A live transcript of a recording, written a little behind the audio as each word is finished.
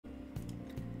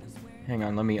Hang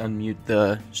on, let me unmute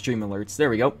the stream alerts.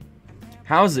 There we go.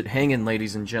 How's it hanging,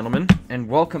 ladies and gentlemen? And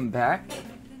welcome back.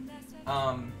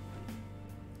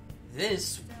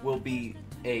 This will be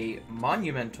a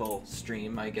monumental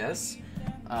stream, I guess,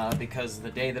 because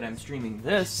the day that I'm streaming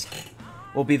this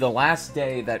will be the last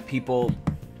day that people,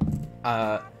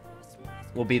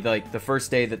 will be like the first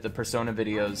day that the Persona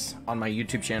videos on my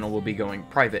YouTube channel will be going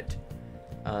private.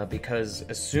 Because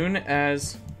as soon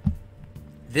as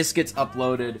this gets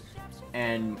uploaded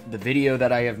and the video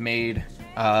that I have made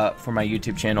for my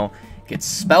YouTube channel gets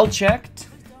spell checked,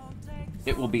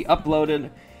 it will be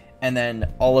uploaded, and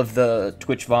then all of the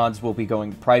Twitch VODs will be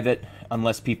going private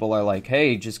unless people are like,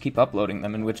 hey, just keep uploading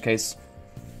them, in which case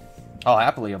I'll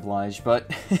happily oblige. But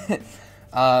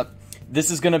this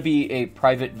is going to be a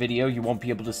private video. You won't be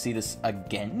able to see this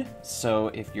again, so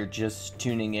if you're just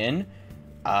tuning in,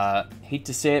 hate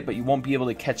to say it, but you won't be able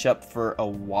to catch up for a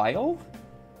while.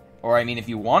 Or, I mean, if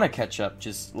you want to catch up,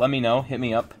 just let me know, hit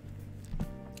me up,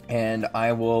 and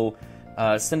I will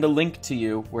send a link to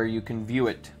you where you can view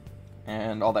it,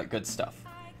 and all that good stuff.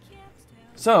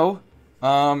 So,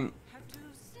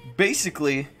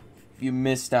 basically, if you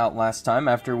missed out last time,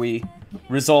 after we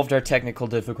resolved our technical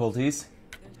difficulties,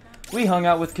 we hung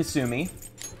out with Kasumi,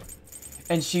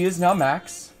 and she is now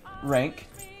max rank.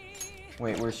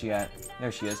 Wait, where's she at?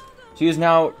 There she is. She is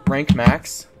now rank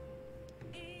max.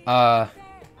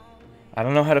 I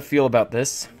don't know how to feel about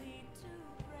this,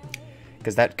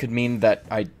 because that could mean that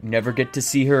I never get to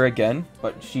see her again,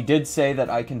 but she did say that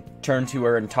I can turn to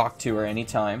her and talk to her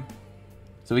anytime.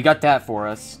 So we got that for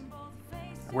us.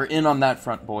 We're in on that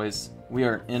front, boys. We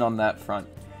are in on that front.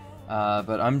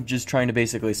 But I'm just trying to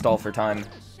basically stall for time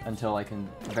until I can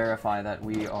verify that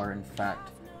we are in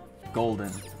fact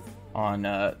golden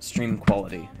on stream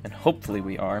quality, and hopefully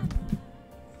we are.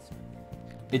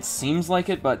 It seems like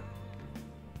it, but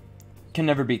can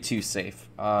never be too safe.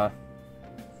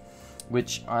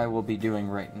 Which I will be doing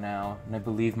right now, and I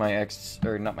believe my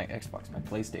not my Xbox, my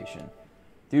PlayStation.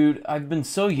 Dude, I've been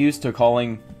so used to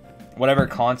calling whatever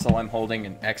console I'm holding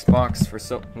an Xbox for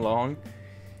so long,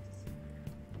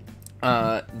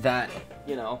 that,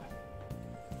 you know,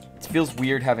 it feels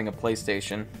weird having a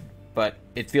PlayStation, but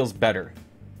it feels better.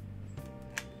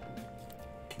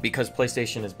 Because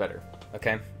PlayStation is better,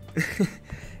 okay?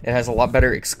 It has a lot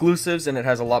better exclusives, and it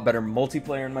has a lot better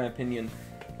multiplayer, in my opinion.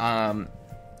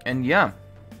 And yeah.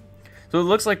 So it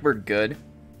looks like we're good,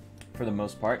 for the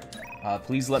most part.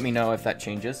 Please let me know if that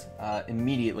changes,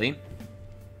 immediately.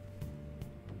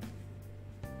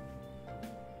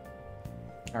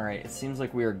 Alright, it seems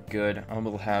like we are good. I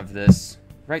will have this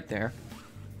right there.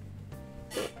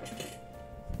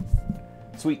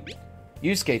 Sweet.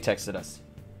 Yusuke texted us.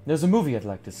 There's a movie I'd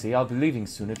like to see. I'll be leaving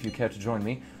soon if you care to join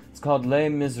me. It's called Les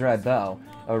Miserables,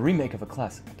 a remake of a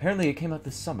classic. Apparently it came out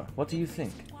this summer. What do you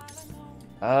think?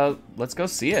 Let's go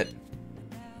see it.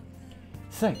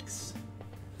 Thanks.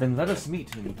 Then let us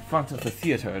meet in front of the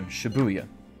theater in Shibuya.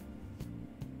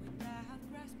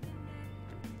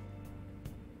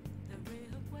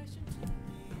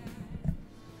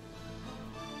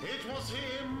 It was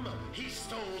him. He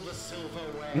stole the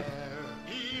silverware.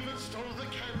 He even stole the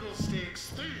candlesticks.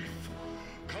 Thief,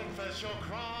 confess your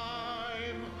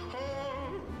crime.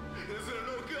 Oh, is there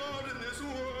no God in this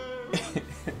world?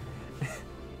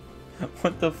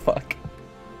 What the fuck?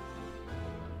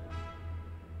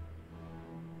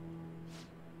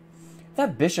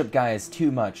 That bishop guy is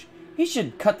too much. He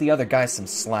should cut the other guy some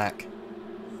slack.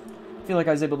 I feel like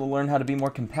I was able to learn how to be more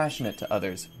compassionate to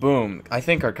others. Boom. I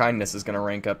think our kindness is going to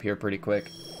rank up here pretty quick.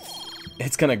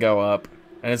 It's going to go up,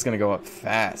 and it's going to go up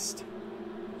fast.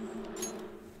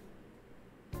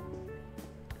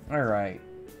 Alright.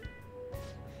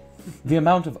 The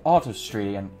amount of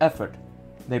artistry and effort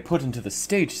they put into the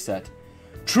stage set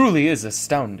truly is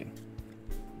astounding.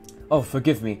 Oh,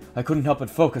 forgive me, I couldn't help but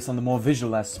focus on the more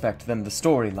visual aspect than the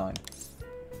storyline.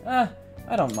 I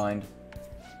don't mind.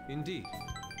 Indeed.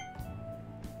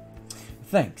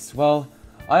 Thanks. Well,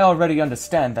 I already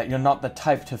understand that you're not the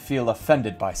type to feel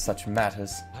offended by such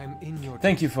matters. I'm in your...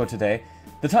 Thank you for today.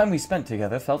 The time we spent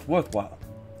together felt worthwhile.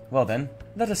 Well then,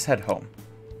 let us head home.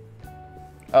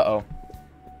 Uh-oh.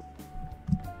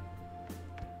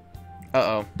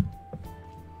 Uh-oh.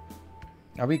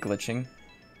 Are we glitching?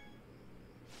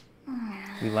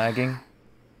 We lagging?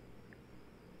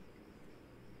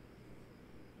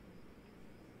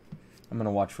 I'm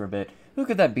gonna watch for a bit. Who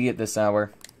could that be at this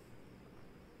hour?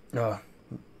 Ugh.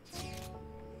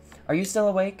 Are you still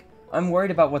awake? I'm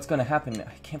worried about what's gonna happen.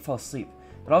 I can't fall asleep.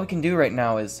 But all we can do right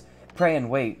now is pray and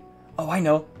wait. Oh, I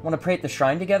know. Want to pray at the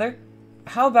shrine together?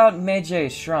 How about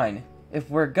Meijei's shrine? If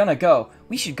we're gonna go,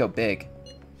 we should go big.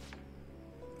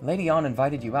 Lady Ann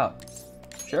invited you out.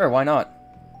 Sure, why not?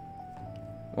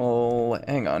 Well,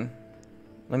 hang on.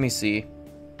 Let me see.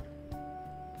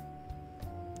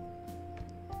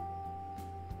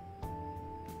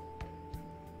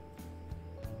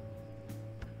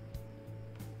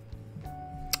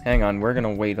 Hang on, we're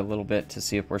gonna wait a little bit to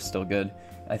see if we're still good.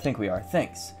 I think we are.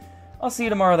 Thanks. I'll see you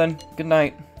tomorrow then. Good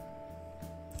night.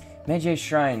 Meiji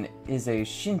Shrine is a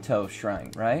Shinto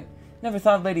shrine, right? Never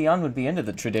thought Lady Ann would be into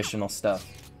the traditional stuff.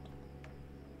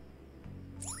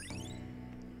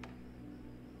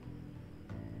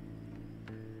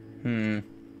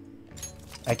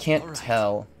 I can't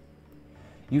tell.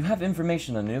 You have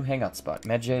information on a new hangout spot,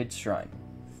 Meiji Shrine.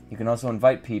 You can also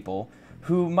invite people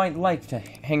who might like to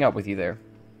hang out with you there.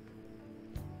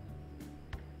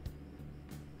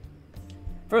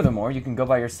 Furthermore, you can go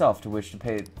by yourself to wish to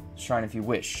pay the shrine if you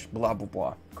wish. Blah, blah,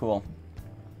 blah. Cool.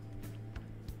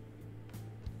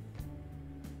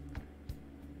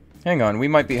 Hang on, we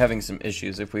might be having some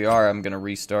issues. If we are, I'm gonna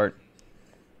restart.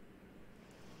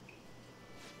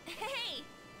 Hey!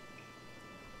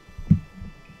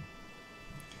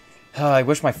 I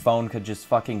wish my phone could just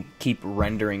fucking keep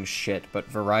rendering shit,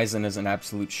 but Verizon is an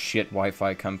absolute shit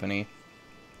Wi-Fi company.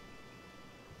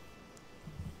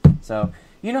 So,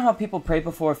 you know how people pray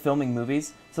before filming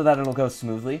movies so that it'll go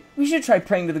smoothly? We should try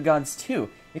praying to the gods too.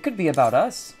 It could be about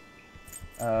us.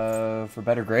 For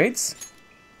better grades?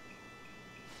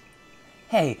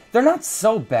 Hey, they're not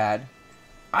so bad.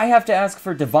 I have to ask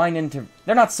for divine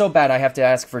They're not so bad I have to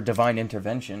ask for divine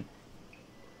intervention.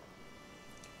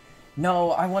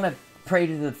 No, I want to pray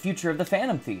to the future of the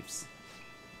Phantom Thieves.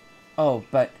 Oh,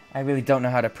 but I really don't know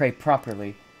how to pray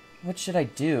properly. What should I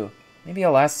do? Maybe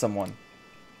I'll ask someone.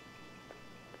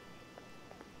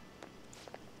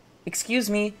 Excuse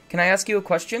me, can I ask you a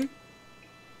question?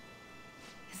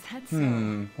 Is that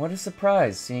so? What a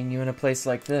surprise, seeing you in a place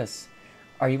like this.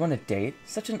 Are you on a date?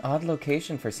 Such an odd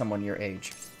location for someone your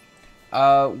age.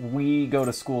 We go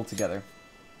to school together.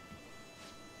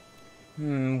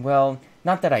 Well,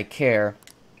 not that I care.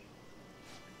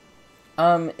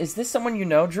 Is this someone you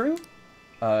know, Drew?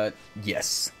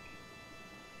 Yes.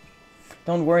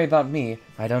 Don't worry about me.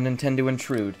 I don't intend to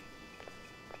intrude.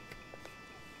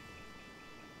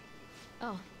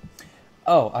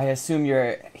 Oh, I assume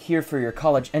you're here for your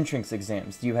college entrance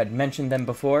exams. You had mentioned them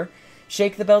before?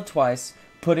 Shake the bell twice,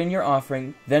 put in your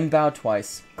offering, then bow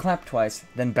twice, clap twice,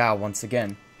 then bow once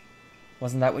again.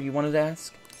 Wasn't that what you wanted to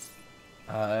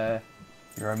ask?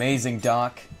 You're amazing,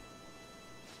 Doc.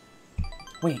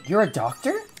 Wait, you're a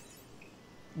doctor?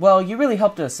 Well, you really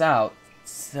helped us out,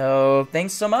 so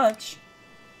thanks so much.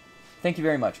 Thank you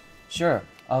very much. Sure.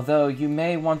 Although you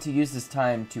may want to use this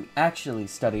time to actually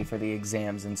study for the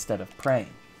exams instead of praying.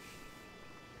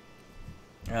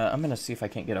 I'm going to see if I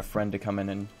can't get a friend to come in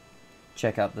and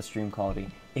check out the stream quality.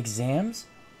 Exams?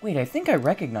 Wait, I think I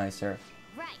recognize her.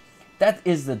 Right.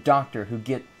 That's the doctor who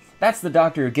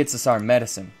gets us our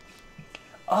medicine.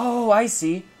 Oh, I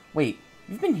see. Wait,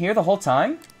 you've been here the whole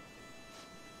time?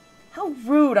 How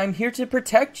rude, I'm here to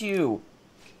protect you.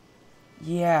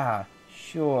 Yeah,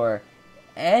 sure.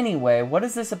 Anyway, what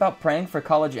is this about praying for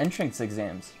college entrance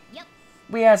exams? Yep.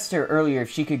 We asked her earlier if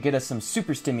she could get us some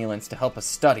super stimulants to help us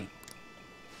study.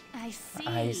 I see.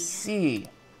 I see.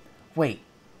 Wait,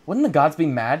 wouldn't the gods be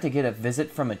mad to get a visit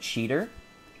from a cheater?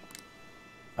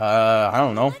 I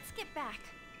don't know. Let's get back.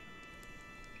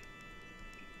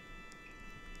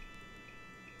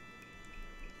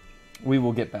 We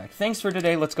will get back. Thanks for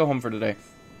today. Let's go home for today.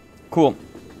 Cool.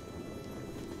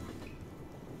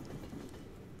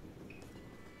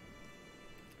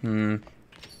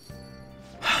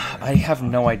 I have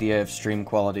no idea if stream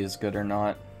quality is good or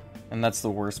not. And that's the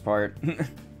worst part.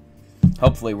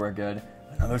 Hopefully we're good.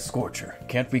 Another scorcher.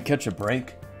 Can't we catch a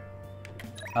break?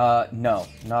 No.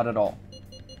 Not at all.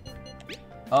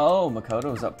 Oh,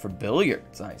 Makoto's up for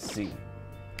billiards. I see.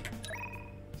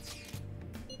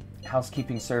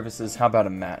 Housekeeping services. How about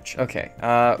a match? Okay.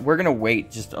 We're gonna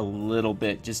wait just a little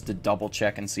bit just to double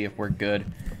check and see if we're good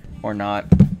or not.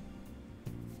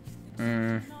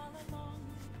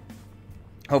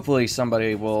 Hopefully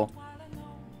somebody will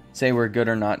say we're good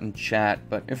or not in chat,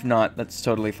 but if not, that's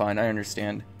totally fine. I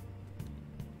understand.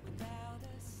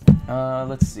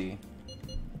 Let's see.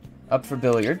 Up for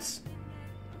billiards.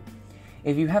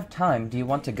 If you have time, do you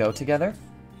want to go together?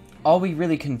 All we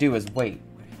really can do is wait.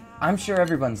 I'm sure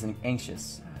everyone's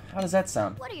anxious. How does that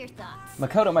sound? What are your thoughts?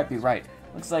 Makoto might be right.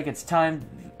 Looks like it's times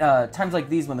like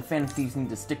these when the Phantom Thieves need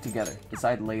to stick together.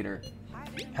 Decide later.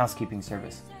 Housekeeping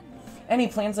service. Any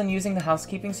plans on using the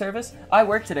housekeeping service? I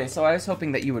work today, so I was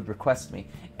hoping that you would request me.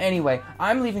 Anyway,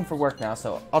 I'm leaving for work now,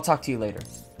 so I'll talk to you later.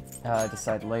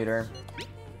 Decide later.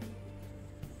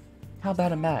 How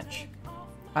about a match?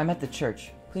 I'm at the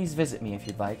church. Please visit me if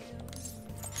you'd like.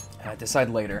 Decide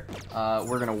later.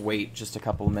 We're gonna wait just a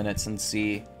couple of minutes and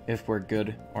see if we're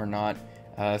good or not.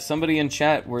 If somebody in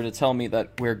chat were to tell me that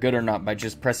we're good or not by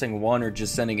just pressing 1 or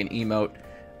just sending an emote,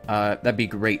 that'd be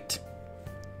great.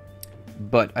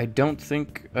 But I don't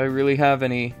think I really have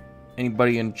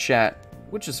anybody in chat,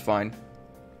 which is fine.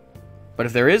 But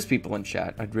if there is people in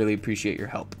chat, I'd really appreciate your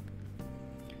help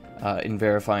in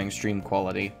verifying stream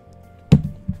quality.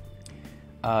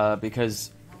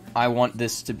 Because I want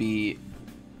this to be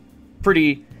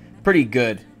pretty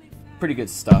good. Pretty good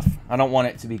stuff. I don't want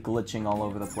it to be glitching all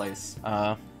over the place.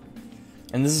 And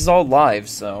this is all live,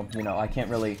 so, you know, I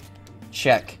can't really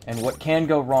check. And what can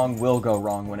go wrong will go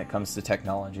wrong when it comes to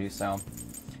technology, so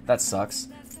that sucks.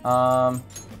 While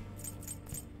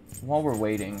we're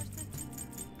waiting,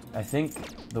 I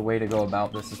think the way to go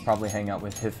about this is probably hang out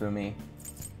with Hifumi,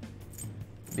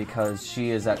 because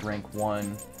she is at rank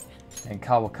 1, and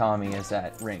Kawakami is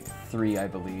at rank 3, I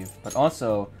believe. But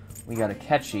also, we got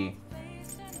Akechi.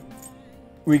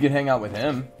 We could hang out with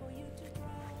him.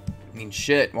 I mean,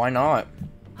 shit, why not?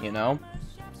 You know?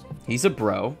 He's a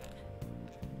bro.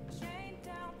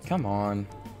 Come on.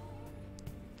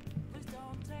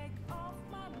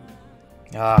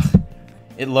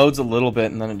 It loads a little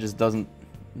bit and then it just doesn't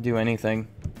do anything.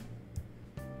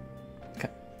 Okay.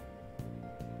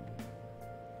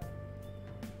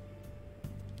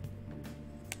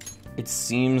 It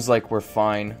seems like we're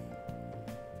fine.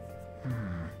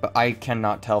 But I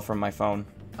cannot tell from my phone.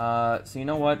 So you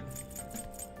know what?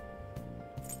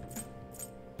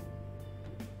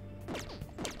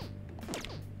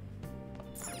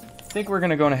 I think we're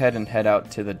gonna go ahead and head out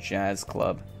to the jazz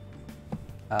club.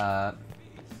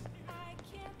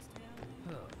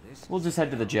 We'll just head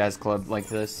to the jazz club like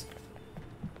this.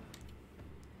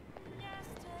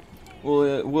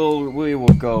 We will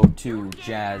go to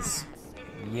jazz.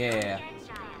 Yeah.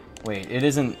 Wait, it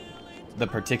isn't the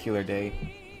particular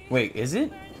day. Wait, is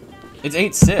it? It's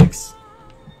 8/6.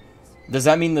 Does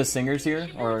that mean the singer's here?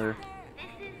 Or...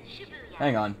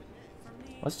 Hang on.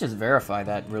 Let's just verify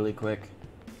that really quick.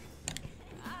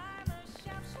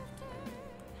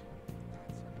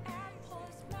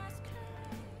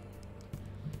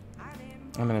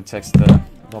 I'm gonna text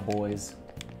the boys.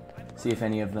 See if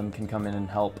any of them can come in and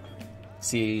help.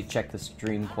 Check the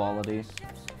stream quality.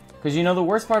 Because you know the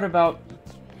worst part about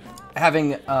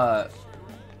having a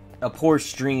poor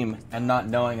stream and not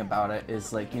knowing about it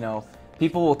is, like, you know,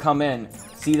 people will come in,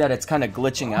 see that it's kind of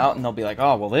glitching out, and they'll be like,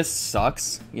 oh, well, this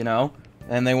sucks, you know?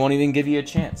 And they won't even give you a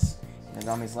chance.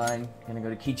 Nagami's line, gonna go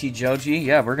to Kichi Joji?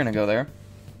 Yeah, we're gonna go there.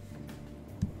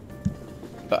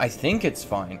 But I think it's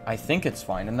fine. I think it's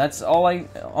fine. And that's all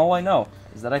I know,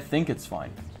 is that I think it's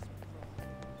fine.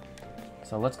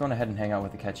 So let's go ahead and hang out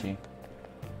with Akechi.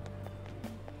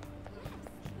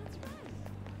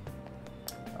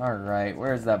 Alright,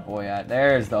 where's that boy at?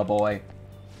 There's the boy.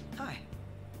 Hi.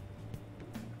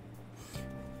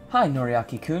 Hi,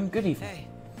 Noriaki-kun. Good evening. Hey.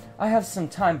 I have some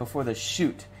time before the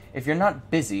shoot. If you're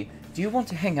not busy, do you want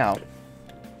to hang out?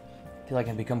 I feel like I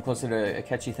can become closer to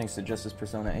Akechi thanks to Justice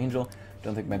Persona Angel.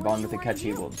 Don't think my bond with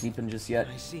Akechi will deepen just yet.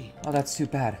 I see. Oh, that's too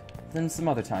bad. Then some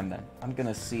other time then. I'm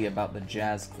gonna see about the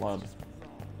jazz club.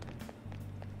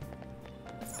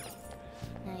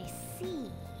 I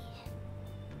see.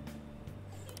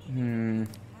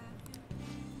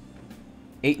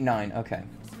 8-9, okay.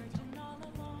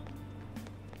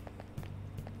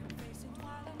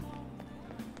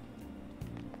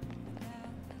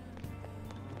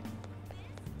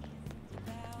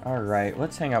 Alright,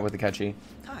 let's hang out with Akechi.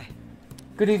 Hi.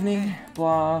 Good evening.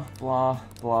 Blah, blah,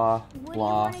 blah, What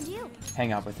blah. do you want to do?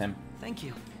 Hang out with him. Thank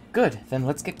you. Good, then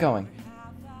let's get going.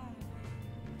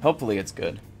 Hopefully it's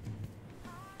good.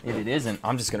 If it isn't,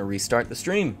 I'm just gonna restart the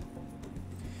stream.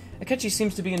 Akechi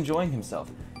seems to be enjoying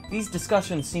himself. These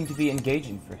discussions seem to be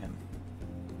engaging for him.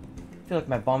 I feel like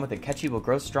my bond with Akechi will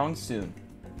grow strong soon.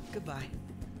 Goodbye.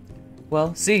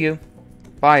 Well, see you.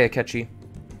 Bye, Akechi.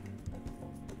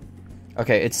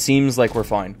 Okay, it seems like we're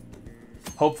fine.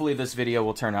 Hopefully this video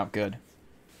will turn out good.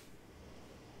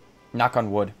 Knock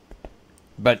on wood.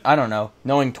 But I don't know.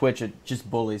 Knowing Twitch, it just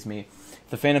bullies me. If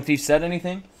the Phantom Thief said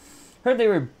anything? Heard they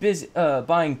were busy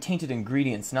buying tainted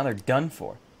ingredients. Now they're done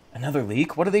for. Another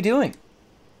leak? What are they doing?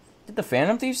 Did the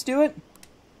Phantom Thieves do it?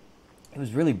 It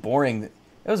was really boring. It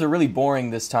was a really boring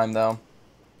this time, though.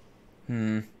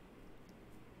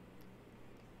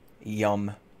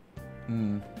 Yum.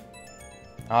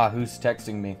 Ah, who's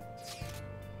texting me?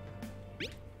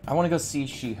 I want to go see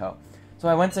Shiho. So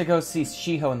I went to go see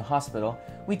Shiho in the hospital.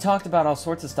 We talked about all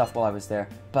sorts of stuff while I was there,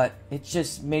 but it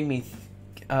just made me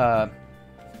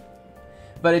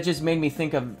But it just made me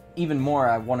think of even more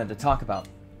I wanted to talk about.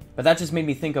 But that just made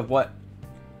me think of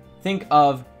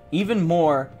even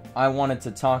more I wanted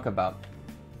to talk about.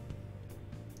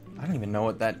 I don't even know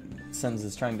what that sentence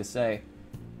is trying to say.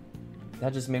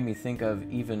 That just made me think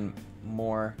of even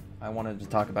more I wanted to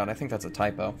talk about. I think that's a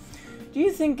typo. Do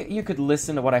you think you could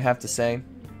listen to what I have to say?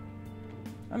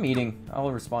 I'm eating.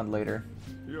 I'll respond later.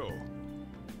 Yo.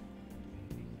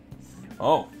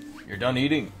 Oh, you're done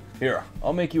eating? Here,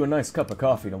 I'll make you a nice cup of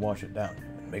coffee to wash it down.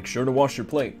 And make sure to wash your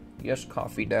plate. Yes,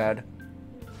 coffee, Dad.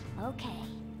 Okay.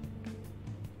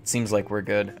 Seems like we're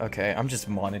good. Okay, I'm just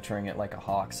monitoring it like a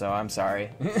hawk, so I'm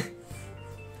sorry.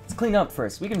 Let's clean up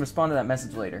first. We can respond to that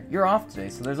message later. You're off today,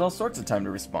 so there's all sorts of time to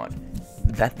respond.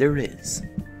 That there is.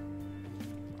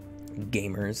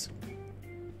 Gamers.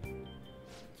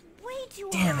 Way too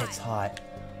Damn, hot. it's hot.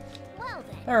 Well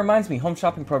then. That reminds me, home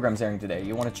shopping program's airing today.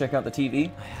 You want to check out the TV?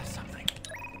 I have something.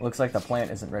 Looks like the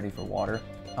plant isn't ready for water.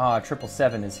 Ah,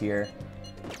 777 is here.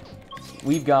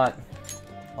 We've got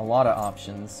a lot of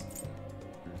options.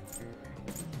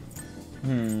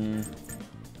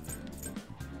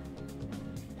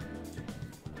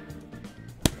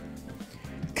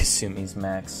 Kasumi's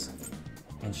max.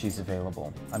 And she's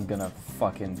available. I'm gonna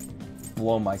fucking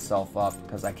blow myself up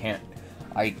because I can't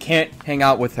hang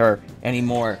out with her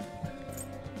anymore.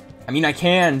 I mean, I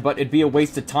can, but it'd be a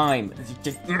waste of time.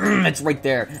 It's right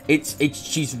there.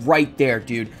 She's right there,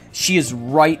 dude. She is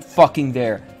right fucking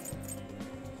there.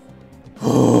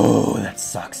 Oh, that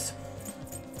sucks.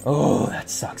 Oh, that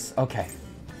sucks. Okay.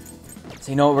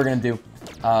 So you know what we're gonna do?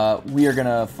 We are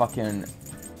gonna fucking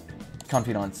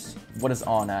confidants. What is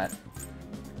On at?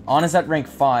 On is at rank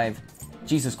 5.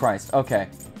 Jesus Christ. Okay.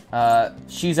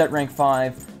 She's at rank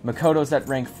 5. Makoto's at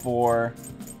rank 4.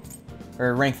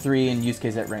 Or rank 3, and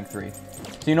Yusuke's at rank 3. So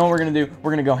you know what we're gonna do?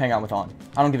 We're gonna go hang out with On.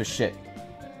 I don't give a shit.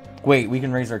 Wait, we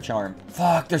can raise our charm.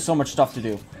 Fuck, there's so much stuff to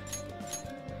do.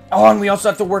 Oh, and we also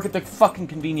have to work at the fucking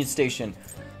convenience station.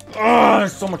 Ugh,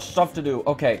 there's so much stuff to do.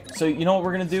 Okay, so you know what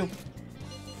we're gonna do?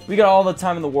 We got all the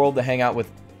time in the world to hang out with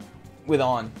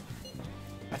On.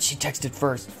 But she texted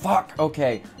first. Fuck.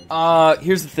 Okay.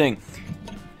 Here's the thing.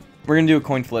 We're gonna do a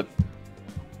coin flip.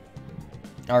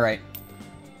 Alright.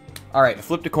 Alright, I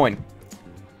flipped a coin.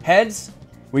 Heads,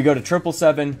 we go to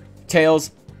 777.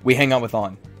 Tails, we hang out with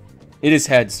On. It is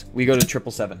heads. We go to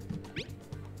 777.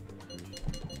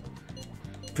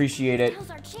 Appreciate it. Now's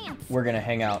our chance. We're gonna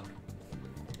hang out.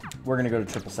 We're gonna go to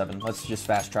 777. Let's just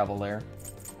fast travel there.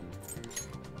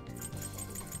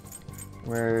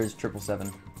 Where's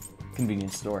 777?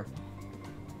 Convenience store.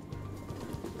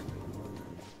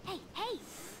 Hey, hey.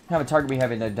 Have a target we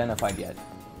haven't identified yet.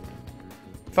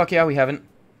 Fuck yeah, we haven't.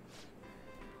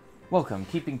 Welcome,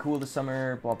 keeping cool this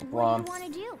summer, blah blah blah. What do you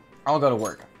want to do? I'll go to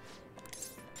work.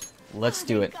 Let's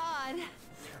do it. God.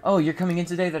 Oh, you're coming in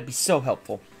today? That'd be so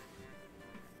helpful.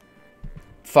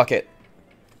 Fuck it.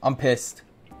 I'm pissed.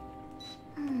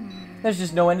 There's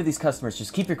just no end to these customers.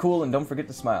 Just keep your cool and don't forget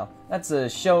to smile. That's a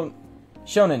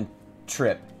Shonen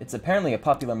Trip. It's apparently a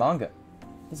popular manga.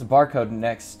 There's a barcode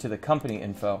next to the company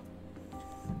info.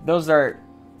 Those are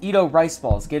Ito rice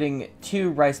balls. Getting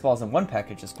 2 rice balls in one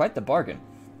package is quite the bargain.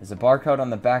 There's a barcode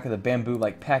on the back of the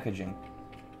bamboo-like packaging.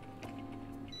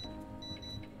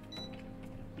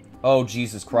 Oh,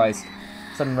 Jesus Christ.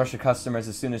 Sudden rush of customers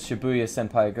as soon as Shibuya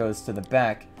Senpai goes to the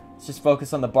back. Let's just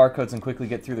focus on the barcodes and quickly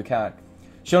get through the cat.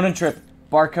 Shonen Trip.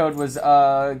 Barcode was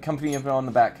company info on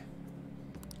the back.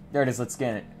 There it is, let's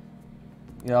scan it.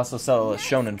 You also sell a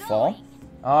Shonen Fall.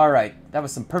 Alright, that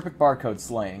was some perfect barcode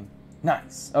slaying.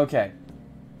 Nice, okay.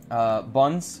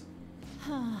 Buns?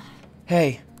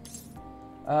 Hey.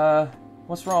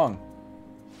 What's wrong?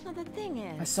 Well, the thing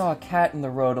is... I saw a cat in the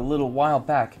road a little while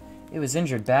back. It was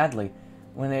injured badly.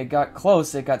 When it got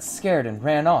close, it got scared and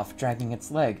ran off, dragging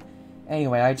its leg.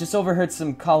 Anyway, I just overheard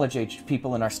some college-aged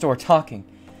people in our store talking.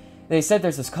 They said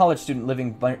there's this college student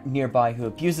living nearby who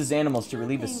abuses animals to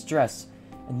relieve his stress.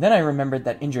 And then I remembered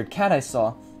that injured cat I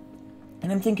saw,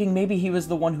 and I'm thinking maybe he was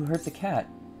the one who hurt the cat.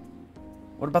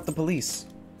 What about the police?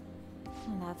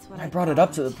 That's what I brought it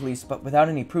up to the police, but without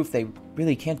any proof, they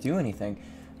really can't do anything.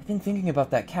 I've been thinking about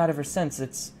that cat ever since.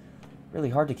 It's really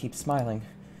hard to keep smiling.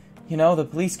 You know, the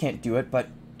police can't do it, but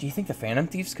do you think the Phantom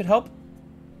Thieves could help?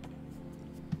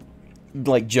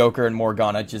 Like, Joker and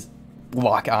Morgana just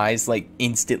lock eyes, like,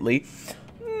 instantly.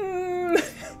 Do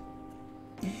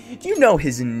you know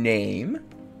his name?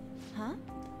 Huh?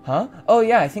 Huh? Oh,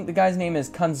 yeah, I think the guy's name is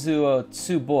Kanzuo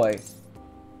Tsuboi.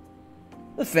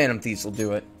 The Phantom Thieves will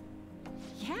do it.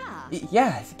 Yeah.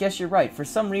 Yeah, I guess you're right. For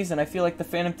some reason, I feel like the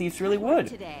Phantom Thieves really would.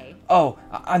 Today. Oh,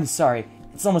 I'm sorry.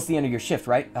 It's almost the end of your shift,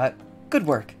 right? Good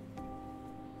work.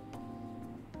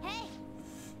 Hey.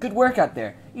 Good work out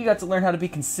there. You got to learn how to be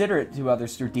considerate to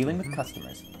others through dealing with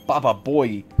customers. Baba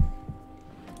boy.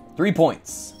 3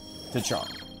 points to charm.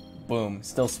 Boom.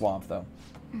 Still suave, though.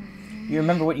 You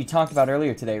remember what you talked about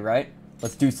earlier today, right?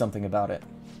 Let's do something about it.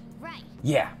 Right.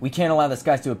 Yeah, we can't allow this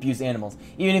guy to abuse animals,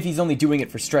 even if he's only doing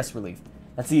it for stress relief.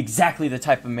 That's exactly the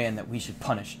type of man that we should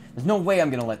punish. There's no way I'm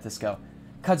gonna let this go.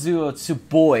 Kazuo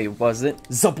Tsuboi, was it?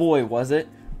 Zaboy, was it?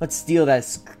 Let's steal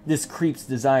this creep's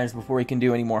desires before he can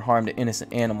do any more harm to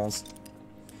innocent animals.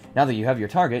 Now that you have your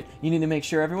target, you need to make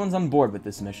sure everyone's on board with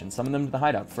this mission. Summon them to the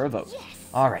hideout for a vote. Yes.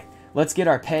 Alright, let's get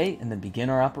our pay and then begin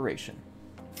our operation.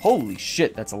 Holy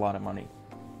shit, that's a lot of money.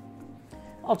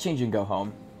 I'll change and go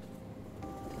home.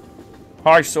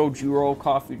 Hi, Sojiro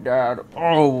Coffee Dad.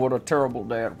 Oh, what a terrible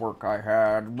day at work I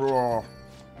had. Ugh.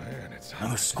 Man, it's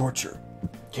Another scorcher.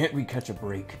 Can't we catch a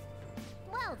break?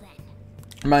 Well then.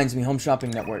 Reminds me, Home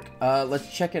Shopping Network.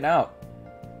 Let's check it out.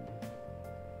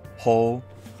 Oh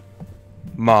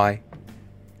my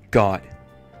god.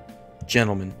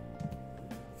 Gentlemen.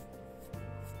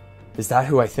 Is that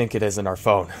who I think it is in our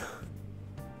phone?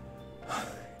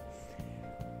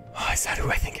 Is that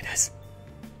who I think it is?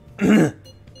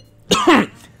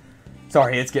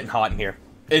 Sorry, it's getting hot in here.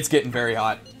 It's getting very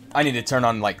hot. I need to turn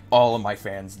on, like, all of my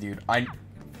fans, dude.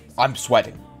 I'm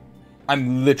sweating.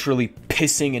 I'm literally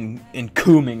pissing and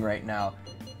cooming right now.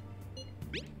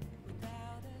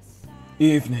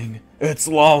 Evening. It's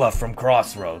Lala from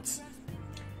Crossroads.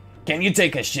 Can you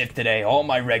take a shit today? All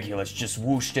my regulars just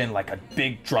whooshed in like a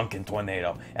big drunken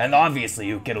tornado. And obviously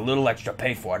you get a little extra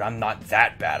pay for it. I'm not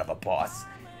that bad of a boss.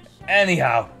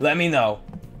 Anyhow, let me know.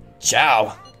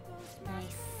 Ciao.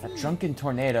 A drunken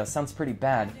tornado sounds pretty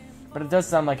bad, but it does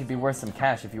sound like it'd be worth some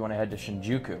cash if you want to head to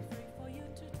Shinjuku.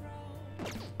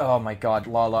 Oh my god,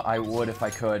 Lala, I would if I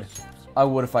could. I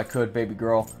would if I could, baby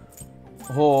girl.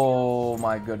 Oh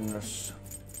my goodness.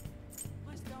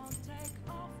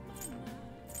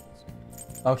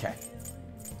 Okay.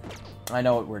 I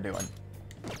know what we're doing.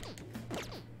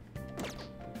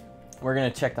 We're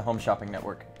gonna check the Home Shopping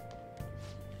Network.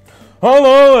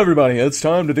 Hello everybody, it's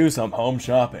time to do some home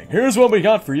shopping. Here's what we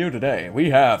got for you today.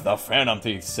 We have the Phantom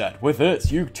Thief set. With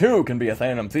this, you too can be a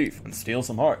Phantom Thief and steal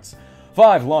some hearts.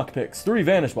 5 lockpicks, 3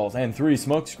 vanish balls, and 3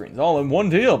 smoke screens, all in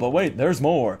one deal, but wait, there's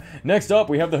more. Next up,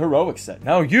 we have the Heroic set.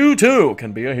 Now you too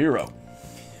can be a hero.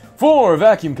 4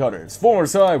 vacuum cutters, 4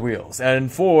 side wheels,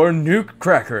 and 4 nuke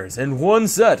crackers in one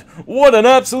set. What an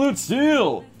absolute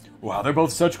steal! Wow, they're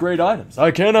both such great items.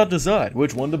 I cannot decide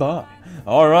which one to buy.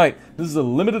 Alright, this is a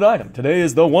limited item. Today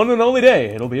is the one and only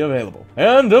day it'll be available.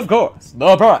 And, of course,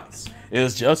 the price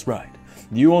is just right.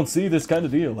 You won't see this kind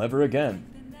of deal ever again.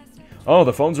 Oh,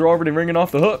 the phones are already ringing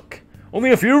off the hook.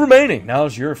 Only a few remaining.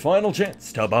 Now's your final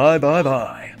chance to buy.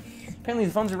 Apparently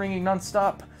the phones are ringing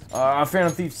non-stop.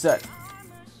 Phantom Thief set.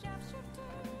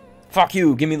 Fuck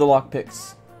you, give me the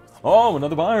lockpicks. Oh,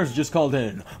 another buyer's just called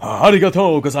in.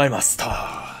 Arigatou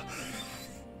gozaimashita.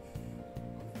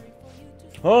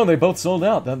 Oh, they both sold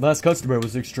out. That last customer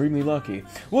was extremely lucky.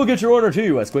 We'll get your order to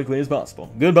you as quickly as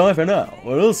possible. Goodbye for now.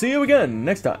 We'll see you again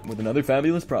next time with another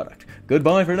fabulous product.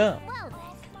 Goodbye for now. Well then.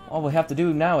 All we have to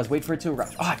do now is wait for it to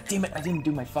arrive. Ah, damn it, I didn't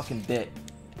do my fucking bit.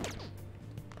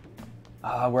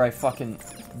 Where I fucking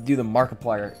do the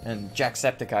Markiplier and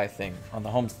Jacksepticeye thing on the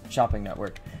Home Shopping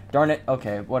Network. Darn it.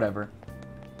 Okay, whatever.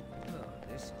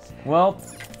 Well,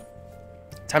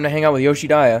 time to hang out with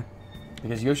Yoshidaya.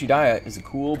 Because Yoshidaya is a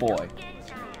cool boy.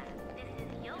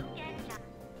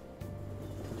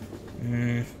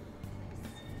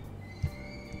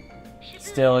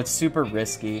 Still, it's super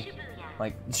risky,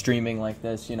 like, streaming like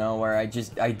this, you know, where I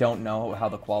don't know how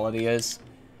the quality is.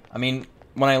 I mean,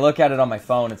 when I look at it on my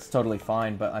phone, it's totally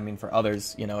fine, but, I mean, for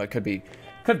others, you know, it could be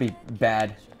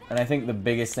bad. And I think the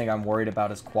biggest thing I'm worried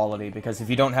about is quality, because if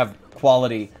you don't have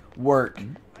quality work,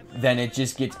 then it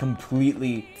just gets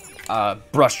completely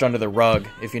brushed under the rug,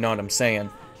 if you know what I'm saying.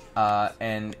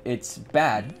 And it's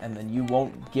bad, and then you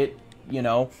won't get, you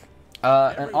know,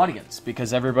 an audience,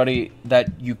 because everybody that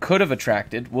you could have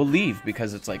attracted will leave,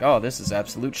 because it's like, oh, this is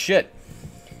absolute shit.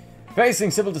 Facing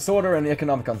civil disorder and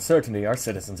economic uncertainty, our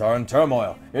citizens are in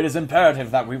turmoil. It is imperative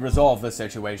that we resolve this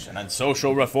situation, and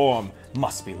social reform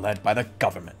must be led by the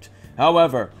government.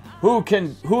 However, who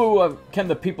can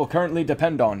the people currently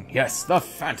depend on? Yes, the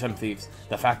Phantom Thieves.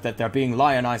 The fact that they're being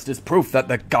lionized is proof that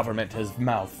the government is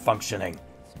malfunctioning.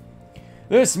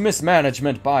 This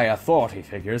mismanagement by authority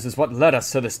figures is what led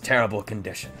us to this terrible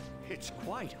condition. It's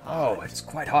quite hot. Oh, it's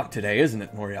quite hot today, isn't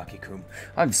it, Moriaki-kun?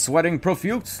 I'm sweating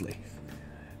profusely.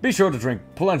 Be sure to drink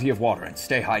plenty of water and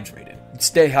stay hydrated.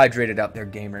 Stay hydrated out there,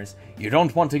 gamers. You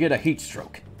don't want to get a heat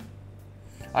stroke.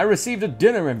 I received a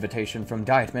dinner invitation from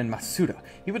Dietman Masuda.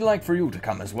 He would like for you to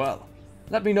come as well.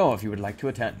 Let me know if you would like to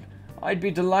attend. I'd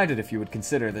be delighted if you would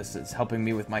consider this as helping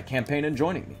me with my campaign and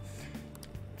joining me.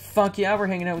 Fuck yeah, we're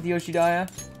hanging out with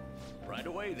Yoshidaya. Right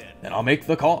away, then. Then I'll make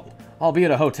the call. I'll be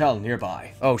at a hotel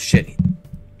nearby. Oh, shit.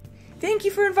 Thank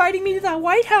you for inviting me to the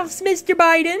White House, Mr.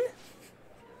 Biden.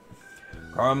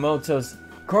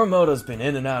 Koromoto's been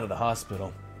in and out of the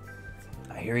hospital.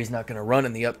 I hear he's not going to run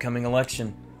in the upcoming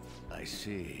election. I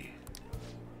see.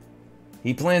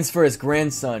 He plans for his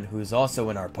grandson, who's also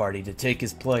in our party, to take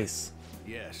his place.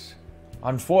 Yes.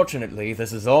 Unfortunately,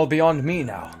 this is all beyond me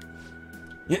now.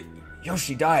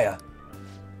 Yoshidaya.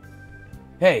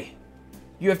 Hey,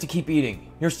 you have to keep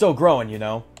eating. You're still growing, you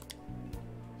know.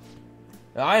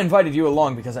 I invited you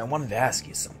along because I wanted to ask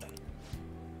you something.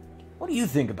 What do you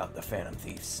think about the Phantom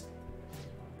Thieves?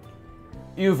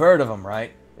 You've heard of them,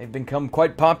 right? They've become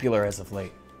quite popular as of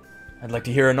late. I'd like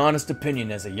to hear an honest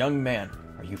opinion as a young man.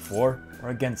 Are you for or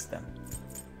against them?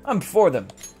 I'm for them.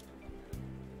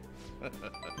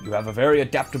 You have a very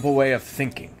adaptable way of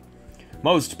thinking.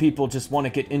 Most people who want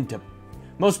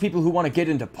to get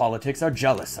into politics are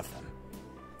jealous of them.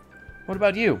 What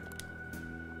about you?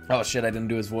 Oh shit, I didn't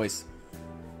do his voice.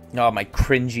 Oh, my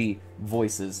cringy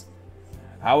voices.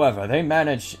 However, they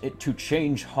manage to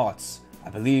change hearts.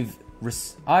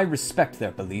 I respect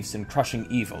their beliefs in crushing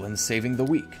evil and saving the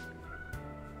weak.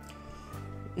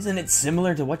 Isn't it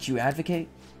similar to what you advocate?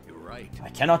 You're right. I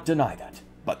cannot deny that,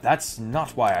 but that's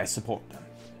not why I support them.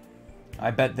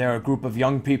 I bet they're a group of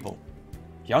young people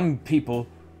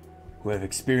who have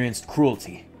experienced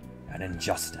cruelty and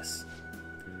injustice.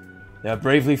 They are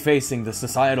bravely facing the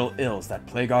societal ills that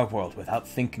plague our world without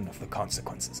thinking of the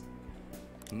consequences.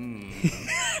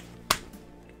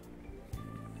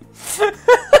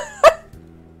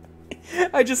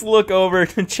 I just look over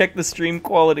and check the stream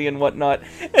quality and whatnot,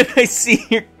 and I see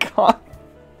your cock.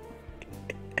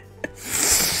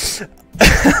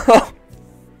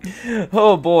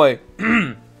 Oh boy.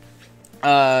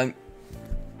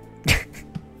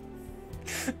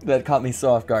 That caught me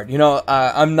so off guard. You know,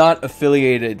 I'm not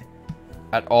affiliated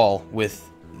at all with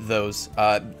those.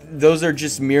 Those are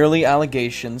just merely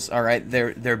allegations, alright?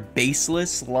 They're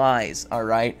baseless lies,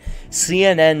 alright?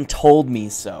 CNN told me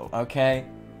so, okay?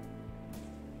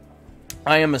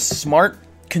 I am a smart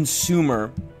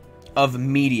consumer of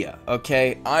media,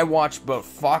 okay? I watch both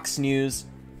Fox News,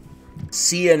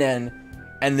 CNN,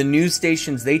 and the news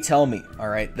stations. They tell me,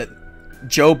 alright, that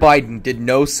Joe Biden did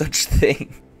no such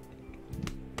thing.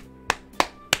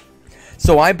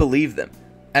 So I believe them.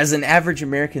 As an average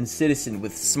American citizen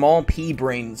with small pea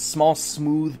brain, small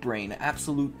smooth brain,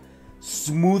 absolute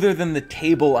smoother than the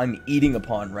table I'm eating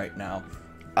upon right now,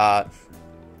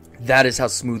 that is how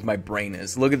smooth my brain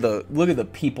is. Look at the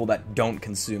people that don't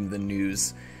consume the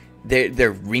news.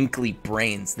 They're wrinkly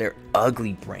brains. They're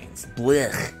ugly brains.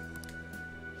 Blech.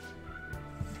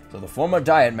 So the former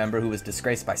Diet member who was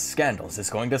disgraced by scandals is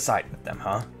going to side with them,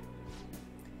 huh?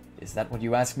 Is that what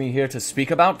you asked me here to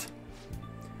speak about?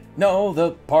 No,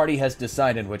 the party has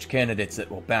decided which candidates it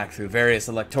will back through various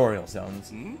electoral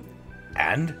zones.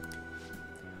 And?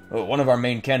 One of our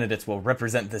main candidates will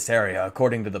represent this area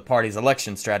according to the party's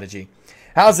election strategy.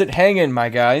 How's it hanging, my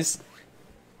guys?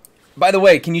 By the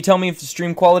way, can you tell me if the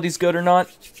stream quality's good or not?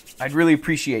 I'd really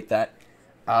appreciate that.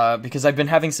 Because I've been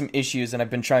having some issues and I've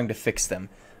been trying to fix them.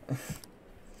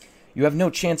 You have no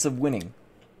chance of winning.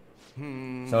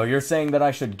 So you're saying that I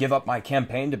should give up my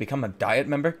campaign to become a Diet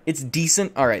member? It's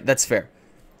decent? Alright, that's fair.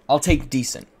 I'll take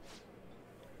decent.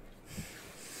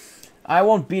 I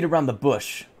won't beat around the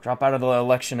bush. Drop out of the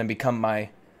election and become my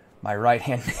right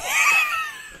hand.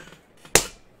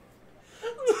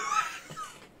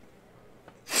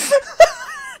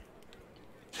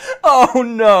 Oh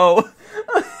no!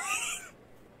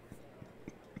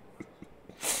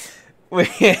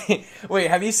 Wait,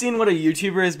 have you seen what a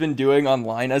YouTuber has been doing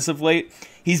online as of late?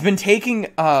 He's been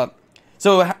taking,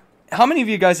 so how many of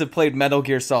you guys have played Metal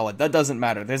Gear Solid? That doesn't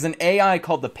matter. There's an AI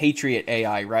called the Patriot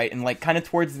AI, right? And, like, kind of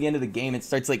towards the end of the game, it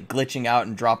starts, like, glitching out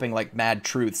and dropping, like, mad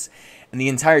truths. And the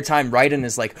entire time, Raiden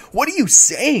is like, what are you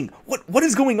saying? What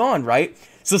is going on, right?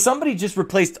 So somebody just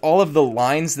replaced all of the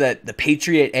lines that the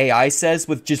Patriot AI says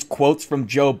with just quotes from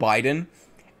Joe Biden.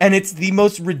 And it's the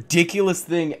most ridiculous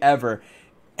thing ever.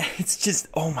 It's just,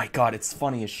 oh my god, it's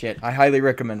funny as shit. I highly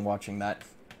recommend watching that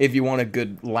if you want a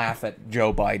good laugh at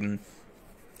Joe Biden.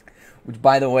 Which,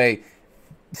 by the way,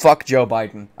 fuck Joe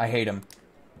Biden. I hate him.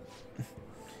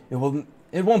 It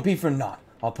won't be for naught.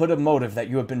 I'll put a motive that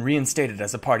you have been reinstated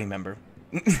as a party member.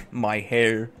 My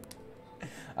hair.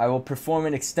 I will perform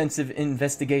an extensive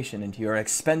investigation into your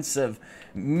expensive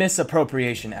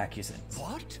misappropriation accusations.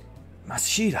 What?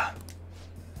 Mashida.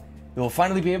 You will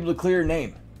finally be able to clear your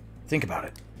name. Think about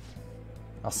it.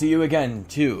 I'll see you again,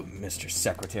 too, Mr.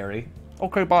 Secretary.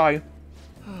 Okay, bye.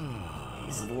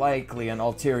 He's likely an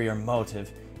ulterior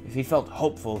motive. If he felt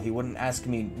hopeful, he wouldn't ask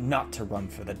me not to run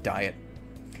for the Diet.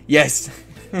 Yes,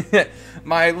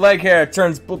 my leg hair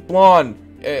turns blonde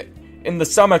in the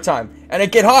summertime, and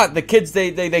it get hot. The kids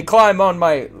they climb on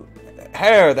my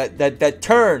hair. That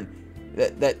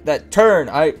turn.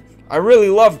 I really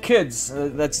love kids.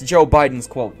 That's Joe Biden's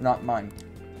quote, not mine.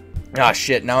 Ah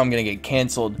shit! Now I'm gonna get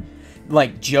canceled,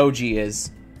 like Joji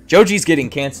is. Joji's getting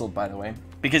canceled, by the way,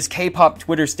 because K-pop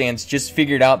Twitter stans just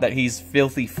figured out that he's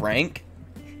Filthy Frank,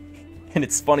 and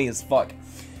it's funny as fuck.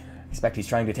 Expect he's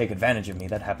trying to take advantage of me.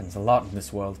 That happens a lot in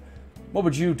this world. What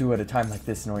would you do at a time like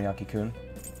this, Noriaki-kun?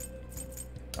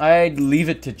 I'd leave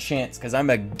it to chance, because I'm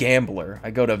a gambler.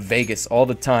 I go to Vegas all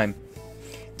the time.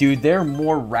 Dude, they're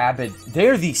more rabid.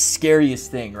 They're the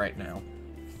scariest thing right now.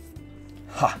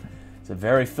 Ha! It's a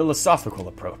very philosophical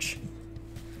approach.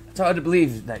 It's hard to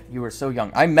believe that you were so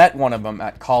young. I met one of them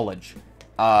at college.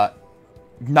 Not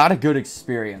a good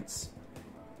experience.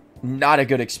 Not a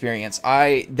good experience.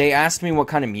 They asked me what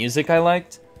kind of music I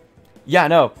liked. Yeah,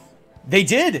 no. They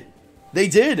did. They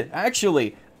did,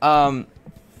 actually. Oh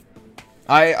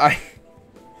my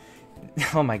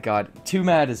god. Too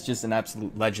Mad is just an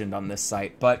absolute legend on this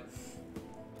site. But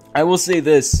I will say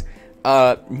this.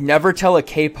 Never tell a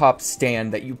K-pop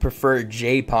stan that you prefer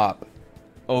J-pop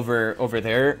over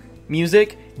their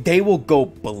music. They will go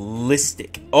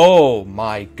ballistic. Oh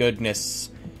my goodness.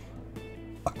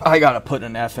 I gotta put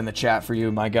an F in the chat for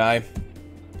you, my guy.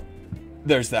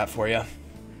 There's that for you.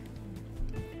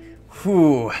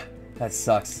 Whew, that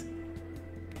sucks.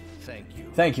 Thank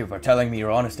you. Thank you for telling me your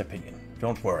honest opinion.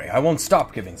 Don't worry, I won't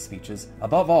stop giving speeches.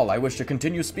 Above all, I wish to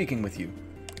continue speaking with you.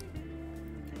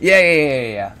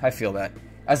 Yeah, I feel that.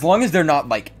 As long as they're not,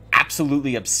 like,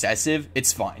 absolutely obsessive,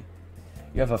 it's fine.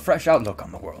 You have a fresh outlook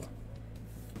on the world.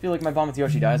 I feel like my bond with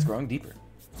Yoshida is growing deeper.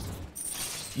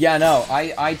 Yeah, no,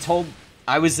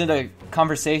 I was in a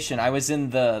conversation. I was in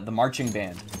the marching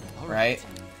band, right?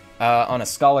 On a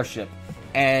scholarship.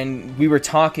 And we were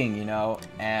talking, you know,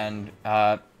 and,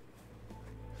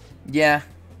 yeah.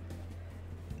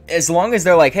 As long as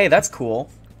they're like, hey, that's cool.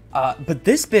 But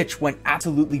this bitch went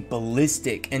absolutely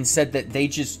ballistic and said that they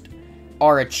just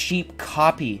are a cheap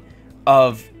copy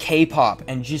of K-pop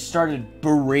and just started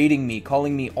berating me,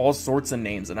 calling me all sorts of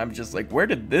names. And I'm just like, where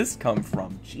did this come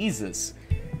from? Jesus.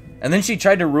 And then she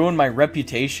tried to ruin my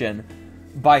reputation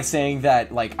by saying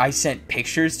that, like, I sent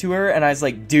pictures to her, and I was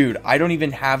like, dude, I don't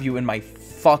even have you in my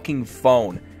fucking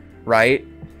phone, right?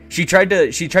 She tried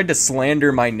to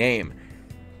slander my name.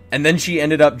 And then she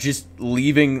ended up just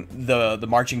leaving the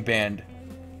marching band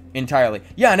entirely.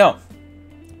 Yeah, no.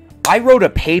 I wrote a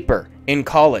paper in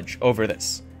college over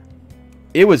this.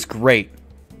 It was great.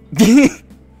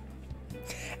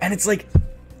 And it's like,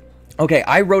 okay,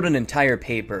 I wrote an entire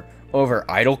paper over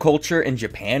idol culture in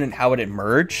Japan and how it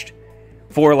emerged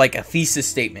for like a thesis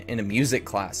statement in a music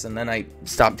class, and then I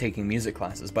stopped taking music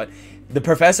classes. But the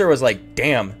professor was like,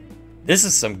 damn, this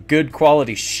is some good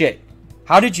quality shit.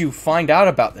 How did you find out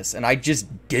about this? And I just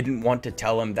didn't want to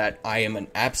tell him that I am an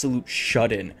absolute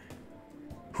shut-in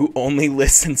who only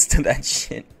listens to that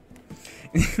shit.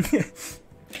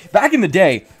 Back in the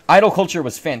day, idol culture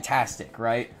was fantastic,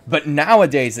 right? But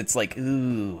nowadays it's like,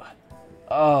 ooh,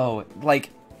 oh, like,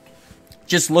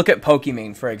 just look at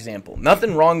Pokimane, for example.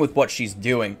 Nothing wrong with what she's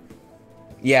doing.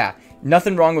 Yeah,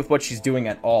 nothing wrong with what she's doing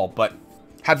at all. But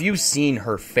have you seen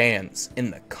her fans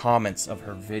in the comments of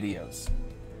her videos?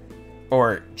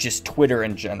 Or just Twitter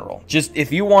in general? Just,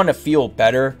 if you want to feel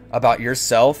better about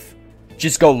yourself,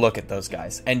 just go look at those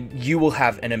guys. And you will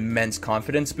have an immense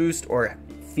confidence boost or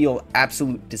feel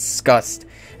absolute disgust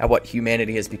at what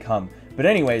humanity has become. But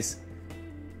anyways,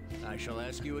 I shall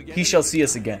ask you again. he shall see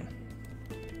us again.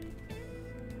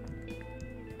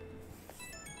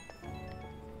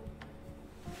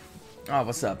 Oh,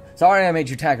 what's up? Sorry I made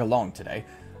you tag along today.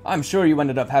 I'm sure you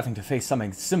ended up having to face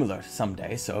something similar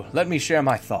someday, so let me share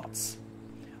my thoughts.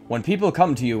 When people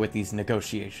come to you with these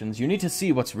negotiations, you need to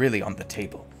see what's really on the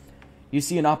table. You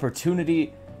see an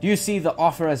opportunity. Do you see the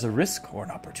offer as a risk or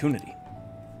an opportunity?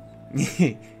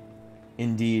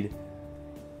 Indeed.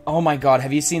 Oh my god,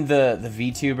 have you seen the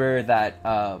VTuber that,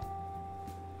 oh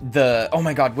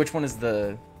my god, which one is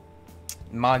the...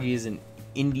 Maggi is an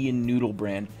Indian noodle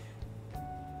brand.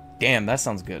 Damn, that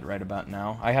sounds good right about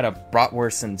now. I had a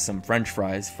bratwurst and some french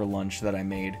fries for lunch that I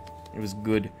made. It was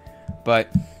good.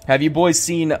 But have you boys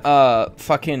seen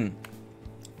fucking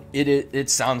it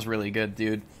sounds really good,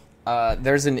 dude.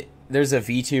 There's a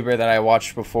VTuber that I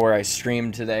watched before I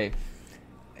streamed today.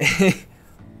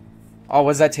 Oh,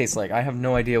 what does that taste like? I have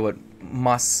no idea what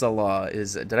masala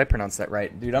is. Did I pronounce that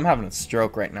right? Dude, I'm having a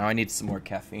stroke right now. I need some more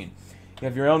caffeine. You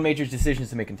have your own major decisions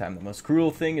to make in time. The most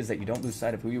cruel thing is that you don't lose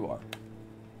sight of who you are.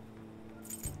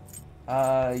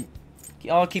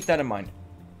 I'll keep that in mind.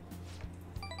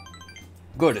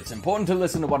 Good, it's important to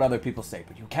listen to what other people say,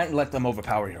 but you can't let them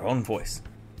overpower your own voice.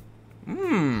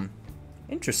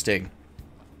 Interesting.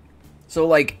 So,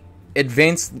 like,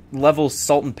 advanced level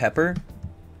salt and pepper?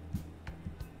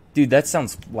 Dude, that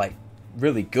sounds, like,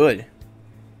 really good.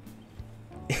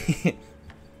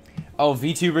 Oh,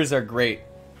 VTubers are great.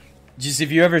 Just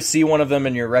if you ever see one of them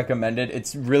and you're recommended,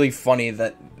 it's really funny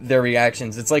that their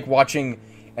reactions. It's like watching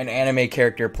an anime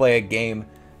character play a game.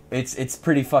 It's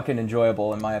pretty fucking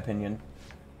enjoyable, in my opinion.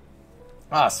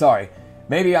 Ah, sorry.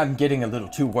 Maybe I'm getting a little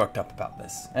too worked up about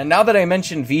this. And now that I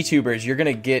mentioned VTubers, you're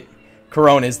gonna get...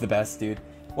 Corona is the best, dude.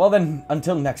 Well then,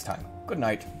 until next time. Good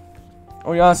night.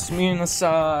 Oh, Yasmin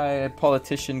aside,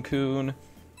 politician-kun.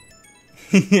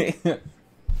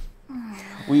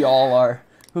 We all are.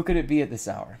 Who could it be at this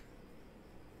hour?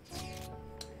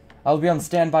 I'll be on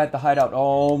standby at the hideout.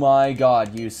 Oh my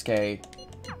god, Yusuke.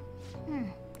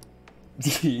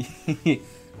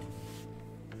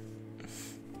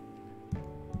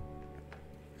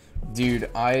 Dude,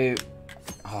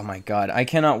 oh my god, I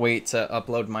cannot wait to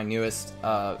upload my newest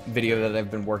video that I've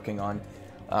been working on.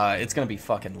 It's gonna be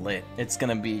fucking lit. It's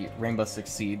gonna be Rainbow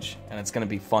Six Siege, and it's gonna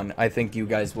be fun. I think you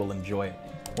guys will enjoy it.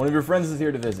 One of your friends is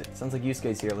here to visit. Sounds like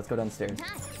Yusuke's here. Let's go downstairs.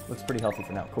 Looks pretty healthy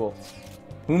for now. Cool.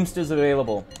 Whomst is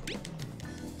available?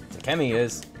 Takemi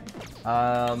is.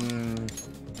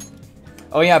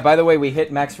 Oh yeah, by the way, we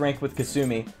hit max rank with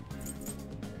Kasumi.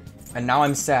 And now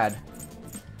I'm sad.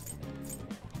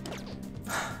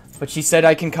 But she said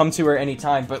I can come to her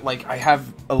anytime, but like I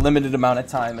have a limited amount of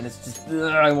time, and it's just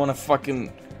I want to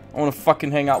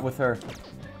fucking hang out with her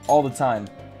all the time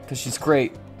because she's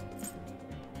great.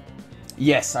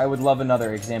 Yes, I would love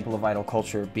another example of idol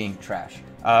culture being trash.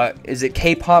 Is it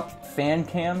K-pop fan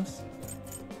cams?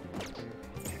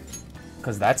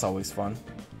 Because that's always fun.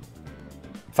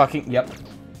 Yep.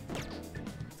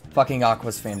 Fucking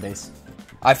Aqua's fan base.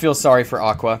 I feel sorry for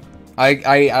Aqua.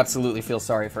 I absolutely feel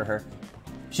sorry for her.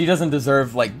 She doesn't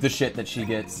deserve, like, the shit that she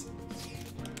gets.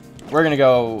 We're gonna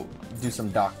go do some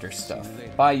doctor stuff.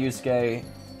 Bye, Yusuke.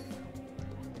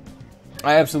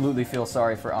 I absolutely feel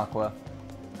sorry for Aqua.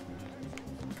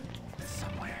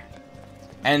 Somewhere.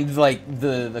 And, like,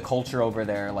 the culture over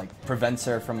there, like, prevents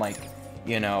her from, like,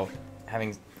 you know,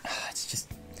 having... It's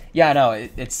just... Yeah, no,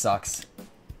 it sucks.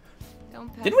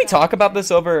 Didn't we talk about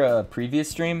this over a previous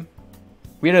stream?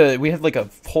 We had like a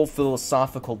whole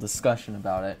philosophical discussion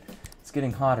about it. It's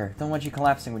getting hotter. Don't want you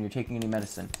collapsing when you're taking any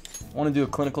medicine. I want to do a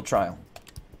clinical trial.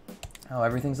 Oh,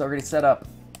 everything's already set up.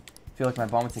 I feel like my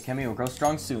bond with Takemi will grow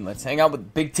strong soon. Let's hang out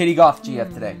with Big Titty Goth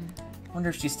GF today. Wonder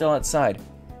if she's still outside.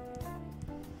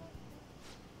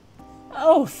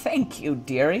 Oh, thank you,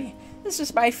 dearie. This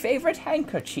is my favorite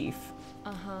handkerchief.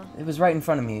 Uh-huh. It was right in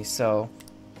front of me, so...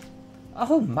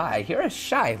 Oh my, you're a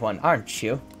shy one, aren't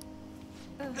you?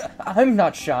 I'm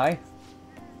not shy.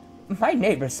 My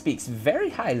neighbor speaks very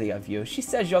highly of you. She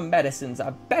says your medicines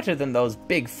are better than those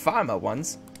big pharma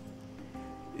ones.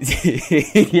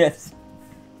 Yes.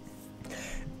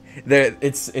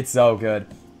 It's so good.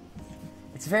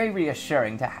 It's very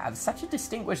reassuring to have such a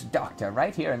distinguished doctor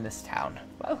right here in this town.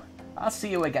 Well, I'll see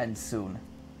you again soon.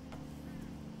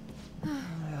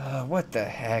 What the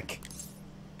heck?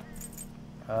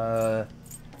 Well,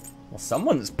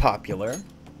 someone's popular.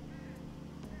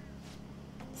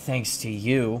 Thanks to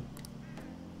you.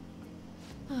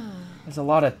 There's a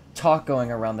lot of talk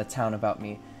going around the town about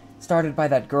me. Started by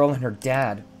that girl and her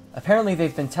dad. Apparently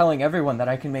they've been telling everyone that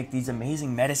I can make these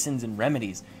amazing medicines and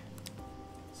remedies.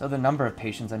 So the number of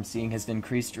patients I'm seeing has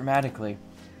increased dramatically.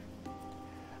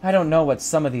 I don't know what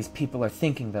some of these people are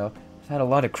thinking, though. I've had a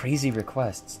lot of crazy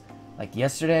requests. Like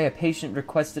yesterday, a patient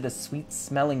requested a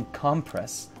sweet-smelling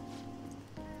compress.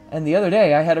 And the other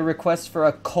day, I had a request for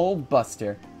a cold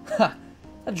buster. Ha!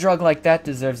 A drug like that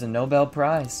deserves a Nobel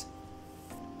Prize.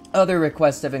 Other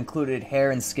requests have included hair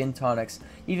and skin tonics.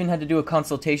 Even had to do a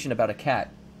consultation about a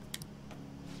cat.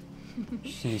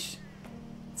 Sheesh.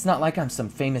 It's not like I'm some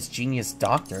famous genius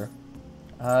doctor.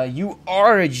 You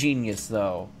are a genius,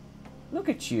 though. Look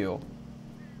at you.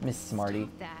 Miss Smarty.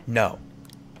 No.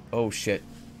 Oh, shit.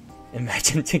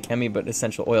 Imagine Takemi, but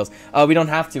essential oils. We don't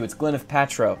have to. It's Gwyneth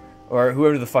Paltrow. Or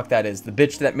whoever the fuck that is. The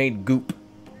bitch that made Goop.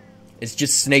 It's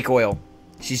just snake oil.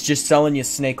 She's just selling you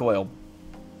snake oil.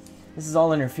 This is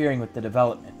all interfering with the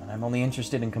development, and I'm only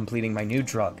interested in completing my new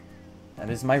drug. That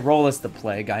is my role as the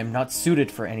Plague. I am not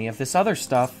suited for any of this other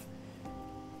stuff.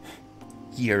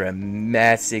 You're a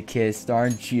masochist,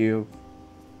 aren't you?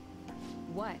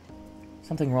 What?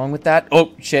 Something wrong with that?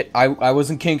 Oh, shit. I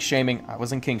wasn't kink shaming. I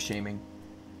wasn't kink shaming.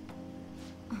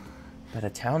 But a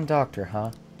town doctor,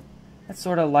 huh? That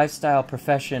sort of lifestyle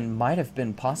profession might have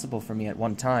been possible for me at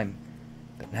one time.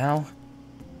 But now... ...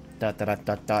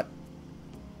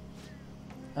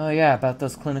 Oh yeah, about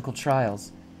those clinical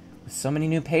trials. With so many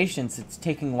new patients, it's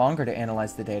taking longer to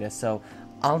analyze the data, so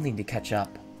I'll need to catch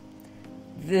up.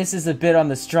 This is a bit on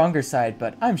the stronger side,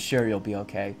 but I'm sure you'll be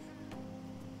okay.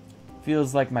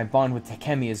 Feels like my bond with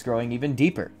Takemi is growing even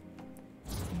deeper.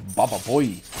 Baba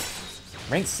boy.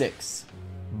 Rank 6.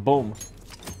 Boom.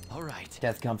 Alright.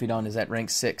 Death Confidant is at rank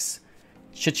 6.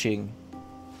 Cha-ching.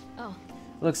 Oh,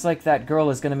 Looks like that girl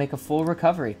is going to make a full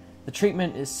recovery. The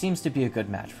treatment seems to be a good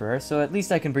match for her, so at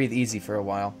least I can breathe easy for a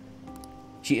while.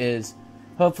 She is.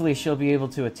 Hopefully she'll be able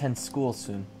to attend school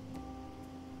soon.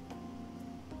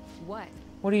 what?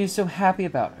 What are you so happy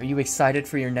about? Are you excited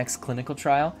for your next clinical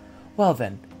trial? Well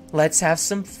then, let's have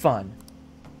some fun.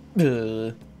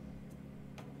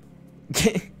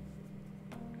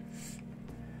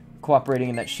 Cooperating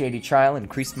in that shady trial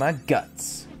increased my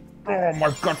guts. Oh,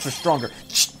 my guts are stronger.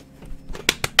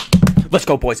 Let's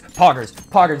go, boys.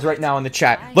 Poggers right now in the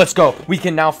chat. Let's go. We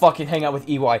can now fucking hang out with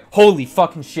EY. Holy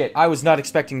fucking shit. I was not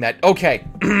expecting that. Okay.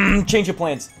 Change of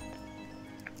plans.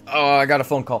 Oh, I got a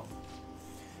phone call.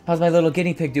 How's my little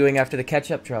guinea pig doing after the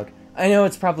catch-up drug? I know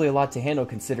it's probably a lot to handle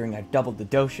considering I doubled the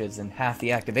doses and half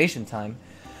the activation time,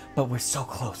 but we're so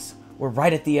close. We're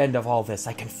right at the end of all this.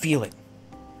 I can feel it.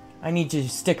 I need to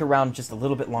stick around just a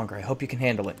little bit longer. I hope you can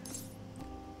handle it.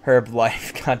 Herb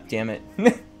life. God damn it.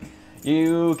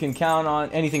 You can count on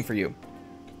anything for you.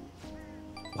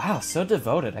 Wow, so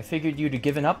devoted. I figured you'd have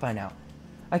given up by now.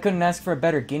 I couldn't ask for a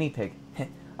better guinea pig.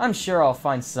 I'm sure I'll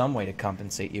find some way to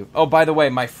compensate you. Oh, by the way,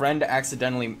 my friend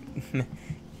accidentally...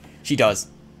 She does.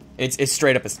 It's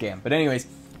straight up a scam. But anyways,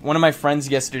 one of my friends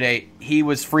yesterday, he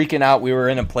was freaking out. We were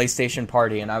in a PlayStation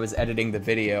party, and I was editing the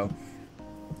video.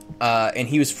 And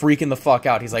he was freaking the fuck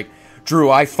out. He's like, Drew,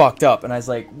 I fucked up. And I was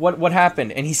like, what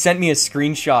happened? And he sent me a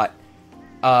screenshot.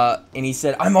 And he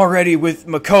said, I'm already with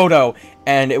Makoto.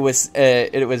 And it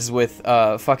was with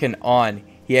fucking On.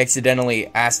 He accidentally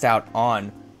asked out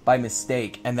On by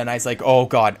mistake, and then I was like, oh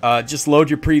god, just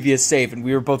load your previous save, and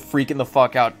we were both freaking the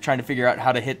fuck out, trying to figure out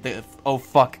how to hit the oh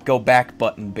fuck, go back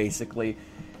button, basically.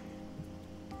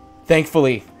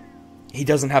 Thankfully, he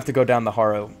doesn't have to go down the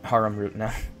harem route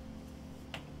now.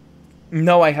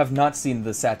 No, I have not seen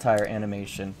the satire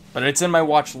animation, but it's in my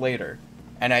watch later,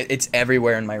 and it's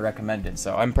everywhere in my recommended,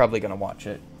 so I'm probably gonna watch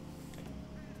it.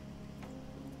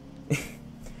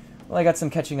 Well, I got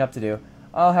some catching up to do.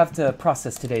 I'll have to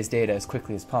process today's data as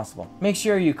quickly as possible. Make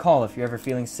sure you call if you're ever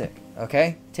feeling sick,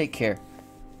 okay? Take care.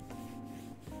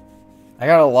 I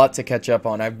got a lot to catch up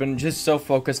on. I've been just so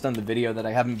focused on the video that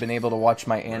I haven't been able to watch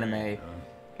my anime.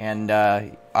 And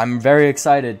I'm very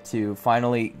excited to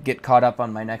finally get caught up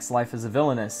on my next Life as a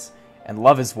Villainess and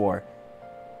Love is War.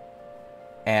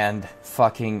 And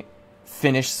fucking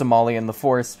finish Somali and the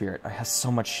Forest Spirit. I have so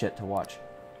much shit to watch.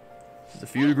 Just a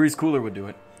few degrees cooler would do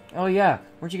it. Oh yeah,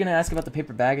 weren't you gonna ask about the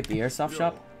paper bag at the airsoft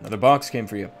shop? Another box came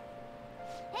for you.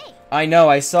 Hey, I know,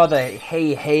 I saw the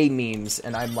hey memes,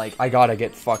 and I'm like, I gotta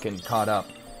get fucking caught up.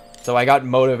 So I got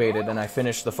motivated, and I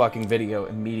finished the fucking video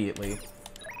immediately.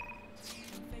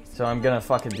 So I'm gonna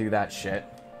fucking do that shit.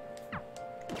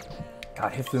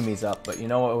 God, Hifumi's up, but you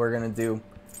know what we're gonna do?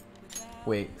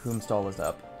 Wait, Whomstall is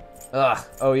up. Ugh,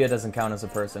 Oya doesn't count as a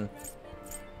person.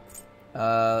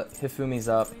 Hifumi's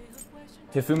up.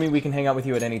 Hifumi, we can hang out with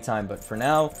you at any time, but for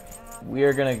now, we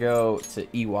are gonna go to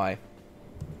EY.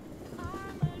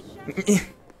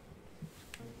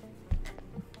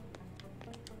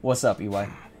 What's up, EY?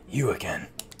 You again.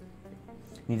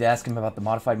 Need to ask him about the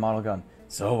modified model gun.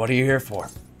 So, what are you here for?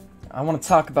 I want to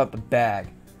talk about the bag.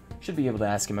 Should be able to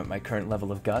ask him at my current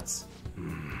level of guts.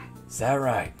 Is that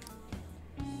right?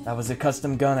 That was a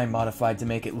custom gun I modified to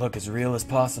make it look as real as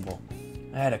possible.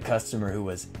 I had a customer who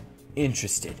was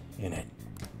interested in it.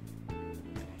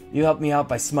 You helped me out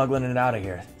by smuggling it out of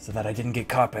here, so that I didn't get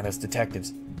caught by those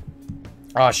detectives.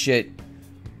 Aw, shit.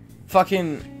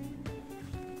 Fucking...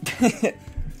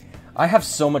 I have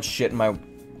so much shit in my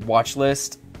watch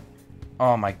list.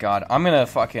 Oh my god. I'm gonna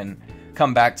fucking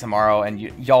come back tomorrow, and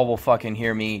y'all will fucking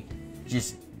hear me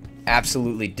just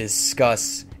absolutely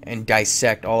discuss and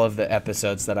dissect all of the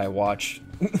episodes that I watch.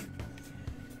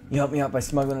 You helped me out by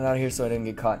smuggling it out of here so I didn't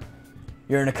get caught.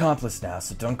 You're an accomplice now,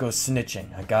 so don't go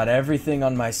snitching. I got everything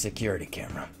on my security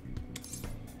camera.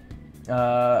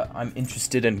 I'm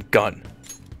interested in gun.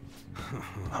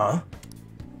 Huh?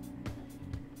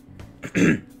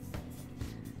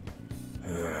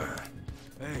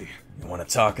 Hey, You want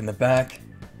to talk in the back?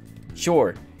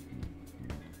 Sure.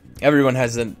 Everyone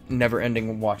has a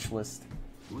never-ending watch list.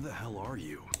 who the hell are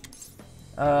you?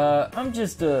 I'm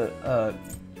just a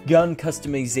gun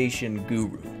customization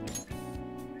guru.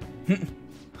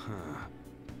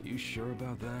 You sure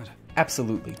about that?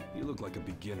 Absolutely. You look like a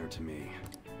beginner to me.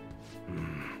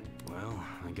 Well,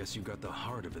 I guess you got the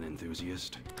heart of an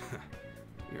enthusiast.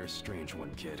 You're a strange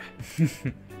one, kid.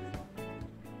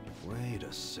 Wait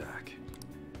a sec.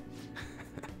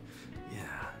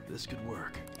 Yeah, this could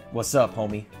work. What's up,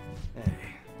 homie? Hey,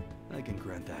 I can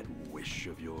grant that wish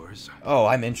of yours. Oh,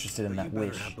 I'm interested in But that you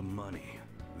better wish. have the money.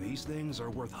 These things are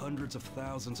worth hundreds of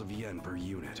thousands of yen per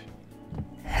unit.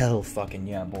 Hell fucking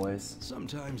yeah, boys.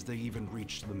 Sometimes they even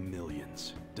reach the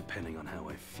millions, depending on how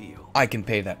I feel. I can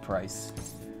pay that price.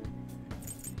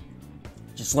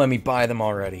 Just let me buy them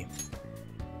already.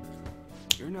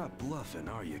 You're not bluffing,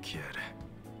 are you, kid?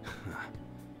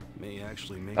 May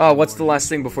actually make Oh, you what's the more last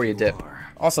thing useful before if you dip? are.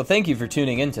 Also, thank you for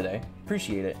tuning in today.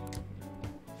 Appreciate it.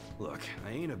 Look,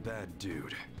 I ain't a bad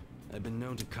dude. I've been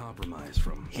known to compromise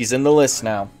from... He's in the list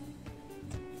now.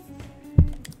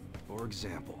 For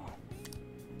example,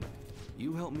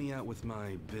 you helped me out with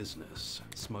my business,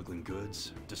 smuggling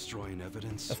goods, destroying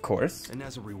evidence. Of course. And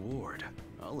as a reward,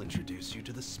 I'll introduce you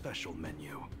to the special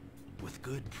menu, with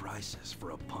good prices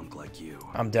for a punk like you.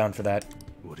 I'm down for that.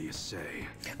 What do you say?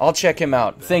 I'll check him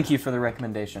out. Thank you for the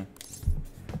recommendation.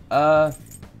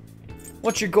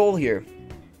 What's your goal here?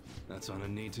 That's on a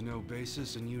need-to-know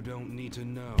basis, and you don't need to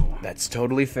know. That's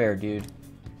totally fair, dude.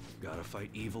 Gotta fight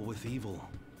evil with evil.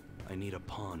 I need a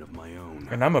pawn of my own.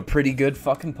 And I'm a pretty good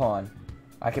fucking pawn.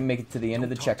 I can make it to the end of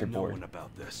the Don't talk to no checkerboard. one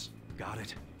about this. Got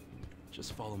it?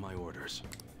 Just follow my orders.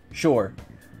 Sure.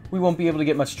 We won't be able to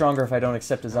get much stronger if I don't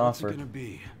accept his What's offer. it gonna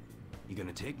be? You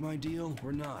gonna take my deal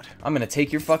or not? I'm gonna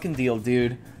take your fucking deal,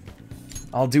 dude.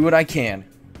 I'll do what I can.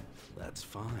 That's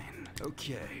fine.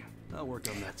 Okay, I'll work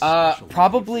on that. special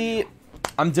Probably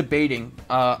I'm debating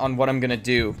on what I'm gonna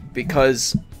do,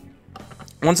 because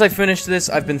once I finish this,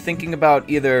 I've been thinking about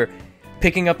either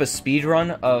picking up a speed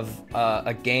run of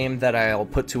a game that I'll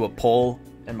put to a poll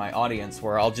in my audience,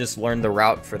 where I'll just learn the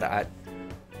route for that,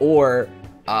 or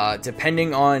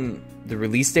depending on the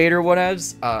release date or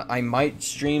whatevs, I might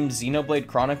stream Xenoblade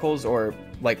Chronicles, or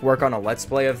like work on a let's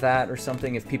play of that or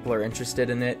something if people are interested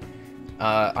in it.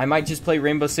 I might just play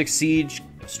Rainbow Six Siege,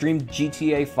 stream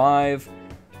GTA 5.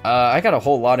 I got a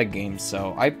whole lot of games,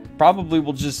 so I probably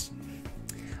will just...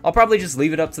 I'll probably just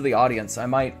leave it up to the audience. I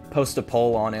might post a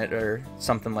poll on it or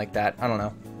something like that. I don't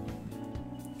know.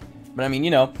 But I mean,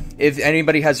 you know, if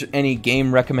anybody has any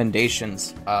game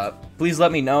recommendations, please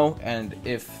let me know, and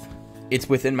if it's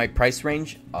within my price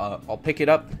range, I'll pick it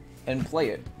up and play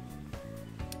it.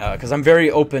 Because I'm very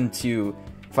open to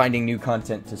finding new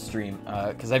content to stream.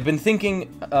 Because I've been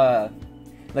thinking,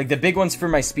 like, the big ones for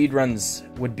my speedruns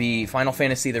would be Final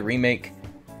Fantasy the Remake,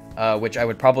 which I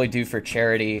would probably do for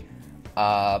charity.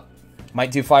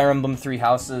 Might do Fire Emblem Three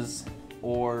Houses,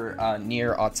 or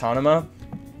Nier Automata.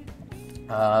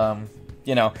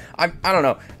 You know, I don't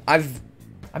know. I've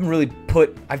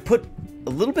put a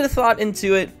little bit of thought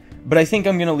into it, but I think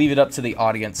I'm gonna leave it up to the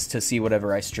audience to see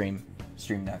whatever I stream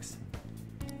next.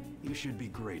 You should be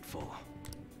grateful.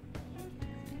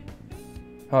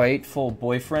 Oh, Eightful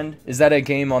Boyfriend? Is that a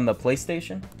game on the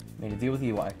PlayStation? Made a deal with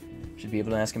UI. Should be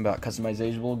able to ask him about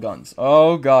customizable guns.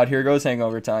 Oh god, here goes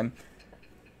hangover time.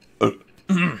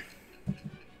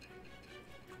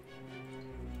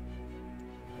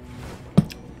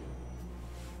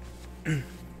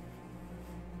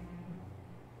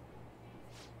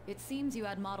 It seems you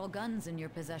had model guns in your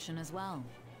possession as well.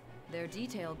 Their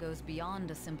detail goes beyond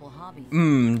a simple hobby.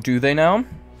 Do they now?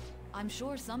 I'm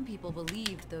sure some people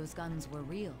believed those guns were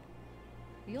real.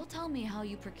 You'll tell me how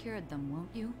you procured them, won't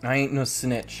you? I ain't no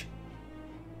snitch.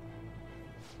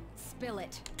 Spill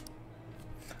it.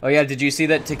 Oh yeah, did you see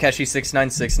that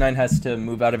Takeshi6969 has to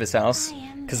move out of his house?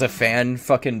 Because a fan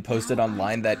fucking posted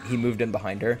online that he moved in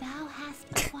behind her. Thou hast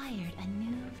acquired a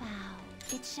new vow.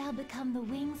 It shall become the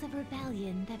wings of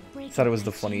rebellion that break Thought it was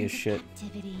the the funniest chains shit. of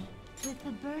captivity. With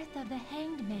the birth of the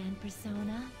Hanged Man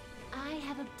persona, I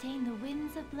have obtained the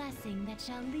winds of blessing that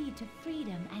shall lead to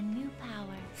freedom and new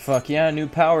power. Fuck yeah, new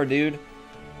power, dude.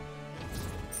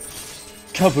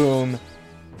 Kaboom!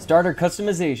 Starter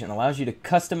customization allows you to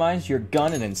customize your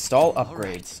gun and install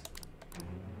upgrades.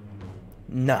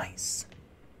 Nice.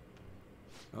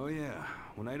 Oh yeah,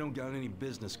 when I don't got any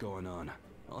business going on,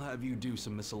 I'll have you do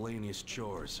some miscellaneous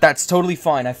chores. That's totally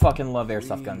fine. I fucking love airsoft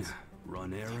Clean, guns.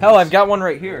 Run errands. Hell, I've got one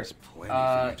right here. There's plenty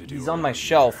for you to do He's on my around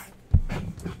shelf.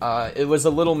 It was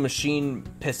a little machine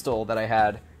pistol that I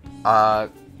had.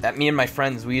 that me and my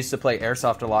friends, we used to play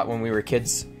Airsoft a lot when we were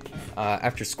kids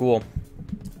after school.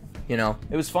 You know,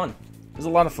 it was fun. It was a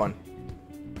lot of fun.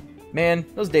 Man,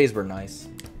 those days were nice.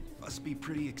 Must be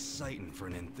pretty exciting for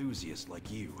an enthusiast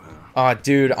like you, huh? Aw,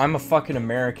 dude, I'm a fucking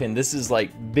American. This is like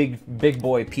big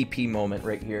boy PP moment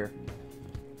right here.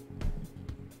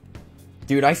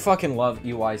 Dude, I fucking love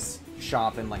EY's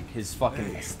shop and like his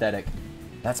fucking aesthetic.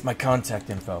 That's my contact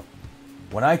info.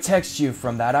 When I text you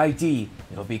from that ID,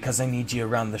 it'll be because I need you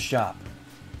around the shop.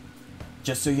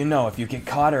 Just so you know, if you get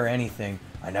caught or anything,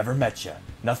 I never met you.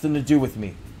 Nothing to do with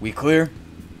me. We clear?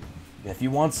 If you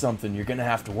want something, you're gonna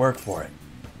have to work for it.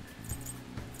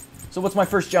 So what's my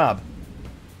first job?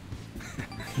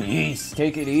 Yeesh,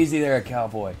 take it easy there,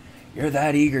 cowboy. You're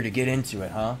that eager to get into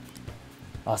it, huh?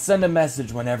 I'll send a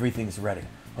message when everything's ready.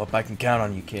 Hope I can count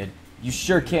on you, kid. You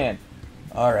sure can.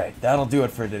 Alright, that'll do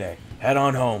it for today. Head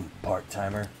on home,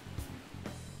 part-timer.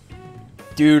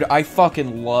 Dude, I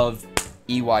fucking love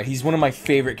EY. He's one of my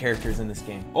favorite characters in this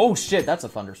game. Oh shit, that's a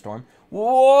thunderstorm.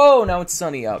 Whoa, now it's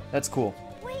sunny out. That's cool.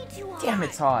 Way too hot. Damn,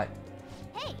 it's hot.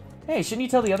 Hey, Hey, shouldn't you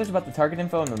tell the others about the target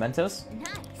info and mementos?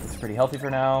 nice. It's pretty healthy for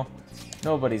now.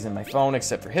 Nobody's in my phone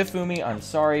except for Hifumi. I'm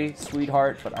sorry,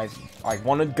 sweetheart, but I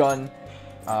want a gun,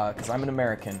 because I'm an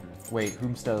American. Wait,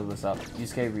 whom still this up?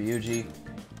 Yusuke, Ryuji,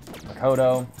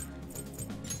 Makoto.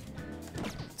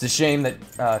 It's a shame that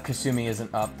Kasumi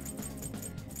isn't up.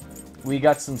 We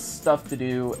got some stuff to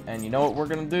do, and you know what we're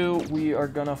gonna do? We are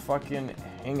gonna fucking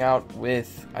hang out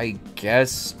with, I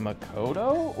guess,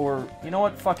 Makoto? Or, you know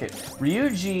what? Fuck it.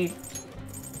 Ryuji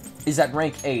is at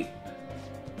rank 8.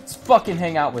 Let's fucking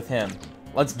hang out with him.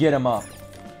 Let's get him up.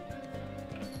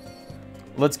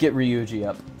 Let's get Ryuji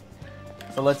up.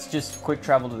 So let's just quick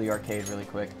travel to the arcade really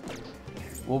quick.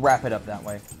 We'll wrap it up that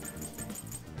way.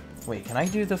 Wait, can I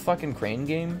do the fucking crane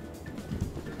game?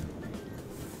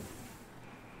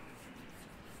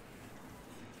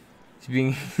 It's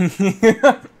being...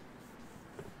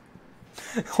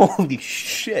 Holy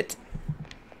shit.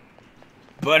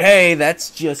 But hey, that's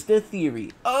just a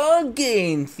theory. A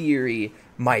game theory.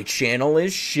 My channel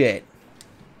is shit.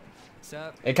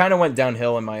 It kind of went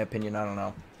downhill in my opinion, I don't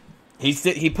know.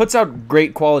 He puts out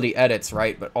great quality edits,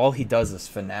 right? But all he does is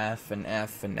FNAF and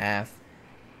F and F.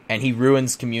 And he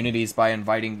ruins communities by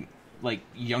inviting, like,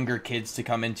 younger kids to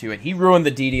come into it. He ruined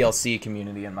the DDLC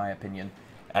community, in my opinion.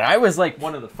 And I was, like,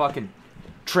 one of the fucking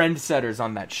trendsetters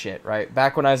on that shit, right?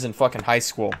 Back when I was in fucking high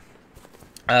school.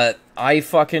 A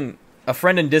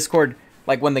friend in Discord,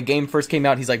 like, when the game first came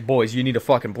out, he's like, boys, you need to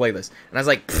fucking play this. And I was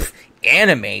like,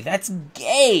 anime, that's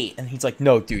gay. And he's like,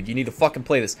 no, dude, you need to fucking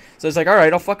play this. So I was like,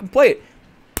 alright, I'll fucking play it.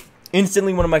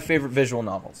 Instantly one of my favorite visual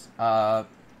novels.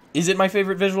 Is it my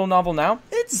favorite visual novel now?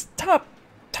 It's top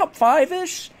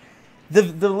 5-ish.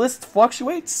 The list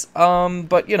fluctuates,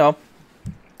 but, you know,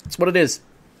 it's what it is.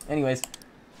 Anyways,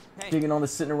 digging all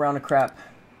this sitting around a crap.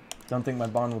 Don't think my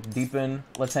bond will deepen.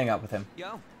 Let's hang out with him.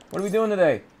 Yo. What are we doing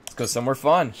today? Let's go somewhere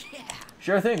fun. Yeah.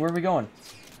 Sure thing. Where are we going?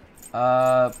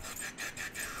 Oh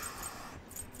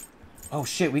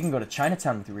shit, we can go to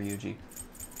Chinatown with Ryuji.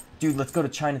 Dude, let's go to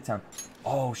Chinatown.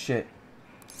 Oh shit.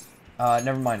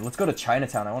 Never mind. Let's go to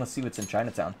Chinatown. I want to see what's in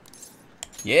Chinatown.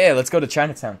 Yeah, let's go to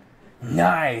Chinatown.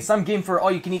 Nice. I'm game for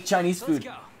all-you-can-eat Chinese food.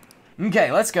 Let's go.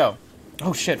 Okay, let's go.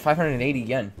 Oh shit, 580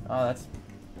 yen. Oh, that's...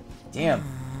 Damn.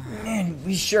 Man,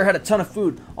 we sure had a ton of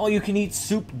food. All-you-can-eat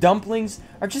soup dumplings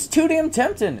are just too damn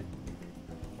tempting.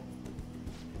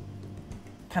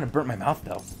 Kind of burnt my mouth,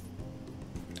 though.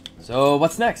 So,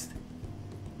 what's next?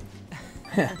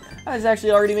 I was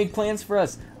actually already made plans for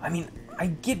us. I mean, I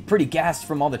get pretty gassed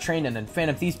from all the training and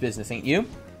Phantom Thieves business, ain't you?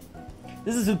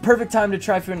 This is the perfect time to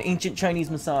try for an ancient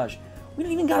Chinese massage. We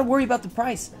don't even gotta worry about the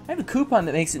price. I have a coupon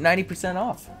that makes it 90%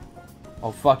 off.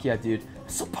 Oh, fuck yeah, dude. I'm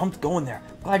so pumped going there.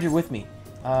 Glad you're with me.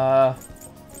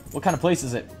 What kind of place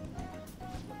is it?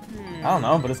 I don't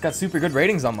know, but it's got super good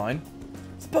ratings online.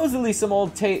 Supposedly some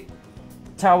old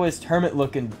Taoist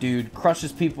hermit-looking dude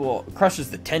crushes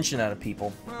the tension out of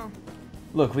people. Well,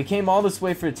 Look, we came all this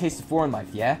way for a taste of foreign life,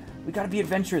 yeah? We gotta be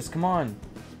adventurous, come on.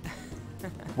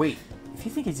 Wait, if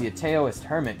you think he's a Taoist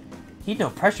hermit, he'd know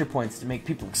pressure points to make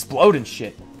people explode and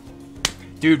shit.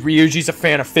 Dude, Ryuji's a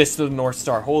fan of Fist of the North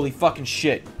Star, holy fucking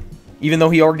shit. Even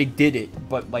though he already did it,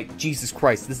 but like, Jesus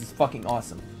Christ, this is fucking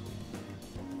awesome.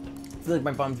 I feel like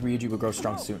my bond with Ryuji will grow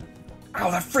strong soon.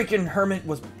 Ow, that freaking hermit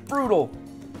was brutal!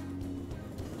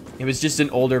 It was just an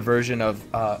older version of,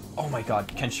 oh my god,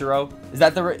 Kenshiro? Is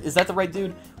that the right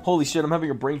dude? Holy shit, I'm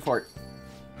having a brain fart.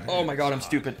 Oh my god, I'm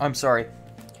stupid. I'm sorry.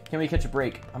 Can we catch a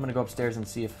break? I'm gonna go upstairs and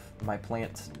see if my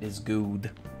plant is good.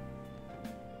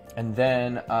 And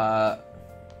then,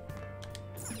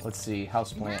 let's see,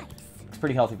 house plant. It's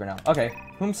pretty healthy for now. Okay,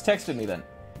 Whom's texted me then?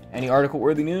 Any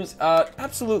article-worthy news?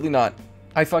 Absolutely not.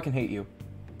 I fucking hate you.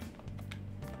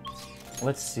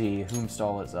 Let's see.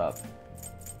 Whomstall is up.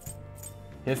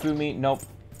 Hifumi? Nope.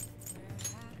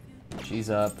 She's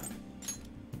up.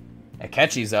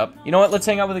 Akechi's up. You know what? Let's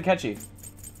hang out with Akechi.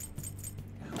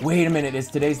 Wait a minute. Is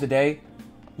today's the day?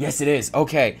 Yes, it is.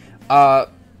 Okay.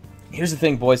 Here's the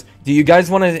thing, boys. Do you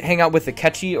guys want to hang out with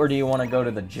Akechi, or do you want to go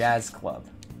to the jazz club?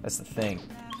 That's the thing.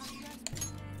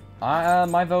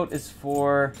 My vote is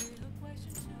for...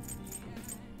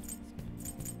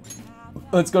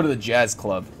 Let's go to the jazz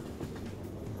club.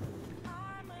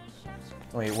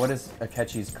 Wait, what is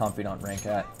Akechi's confidant rank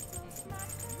at?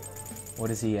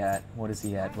 What is he at? What is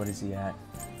he at? What is he at?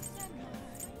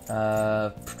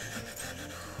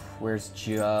 Where's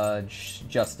Judge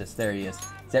Justice? There he is.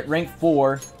 He's at rank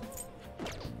 4.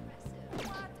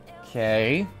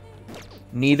 Okay.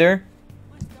 Neither.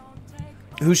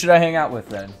 Who should I hang out with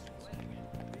then?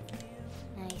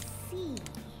 I see.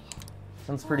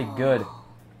 Sounds pretty good.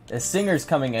 A singer's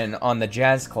coming in on the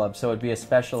jazz club, so it'd be a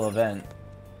special event.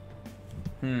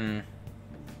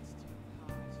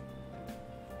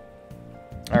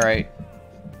 Alright.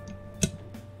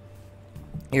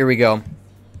 Here we go.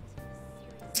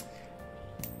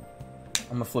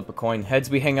 I'm gonna flip a coin. Heads,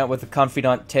 we hang out with the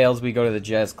confidant. Tails, we go to the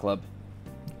jazz club.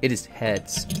 It is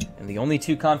heads. And the only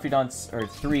 2 confidants, or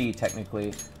 3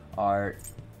 technically, are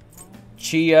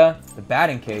Chia, the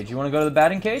batting cage. You wanna go to the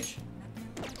batting cage?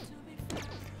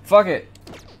 Fuck it.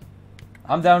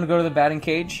 I'm down to go to the batting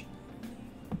cage.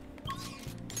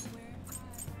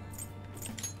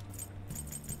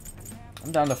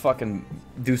 I'm down to fucking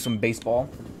do some baseball.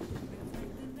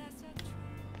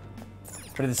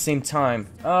 But at the same time,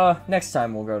 next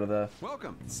time we'll go to the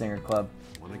Welcome. singer club.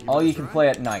 Wanna give All it a you can try? play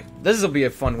at night. This will be a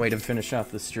fun way to finish off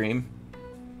the stream.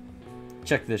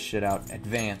 Check this shit out.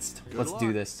 Advanced. Good Let's do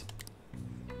luck. this.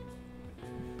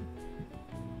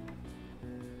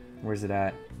 Where's it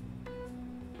at?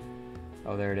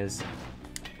 Oh, there it is.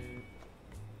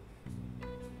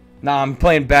 Nah, I'm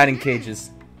playing batting cages.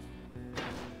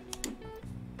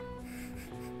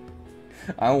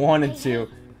 I wanted to.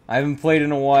 I haven't played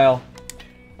in a while.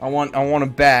 I want a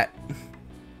bat.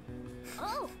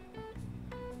 Oh,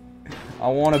 I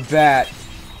want a bat.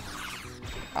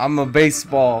 I'm a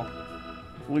baseball.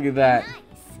 Look at that. nice.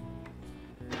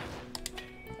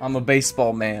 I'm a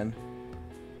baseball man.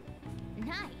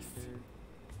 Nice.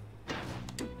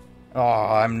 Oh,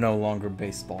 I'm no longer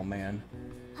baseball man.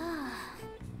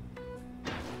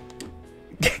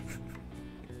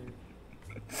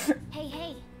 Hey,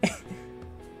 hey.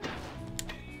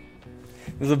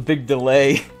 There's a big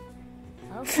delay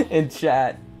Okay. in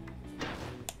chat.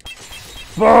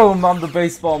 Boom! I'm the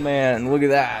baseball man. Look at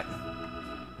that.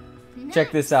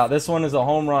 Check this out. This one is a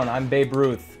home run. I'm Babe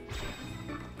Ruth.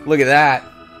 Look at that.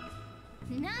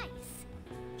 Nice.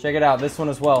 Check it out. This one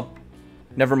as well.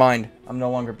 Never mind. I'm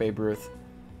no longer Babe Ruth.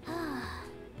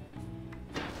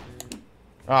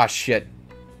 Ah, shit.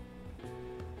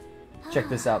 Check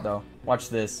this out, though. Watch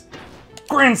this.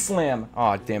 Grand Slam!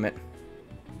 Aw, damn it.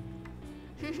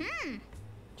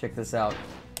 Check this out.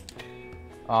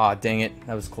 Aw, dang it.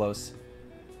 That was close.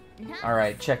 Nice.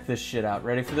 Alright, check this shit out.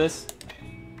 Ready for this?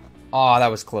 Aw, that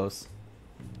was close.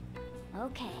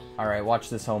 Okay. Alright,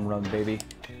 watch this home run, baby.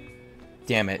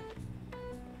 Damn it.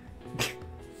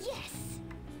 Yes.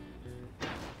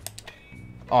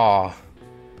 Aw.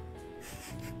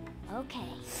 Okay.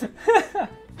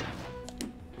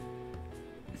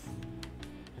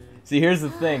 See, here's the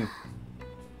thing.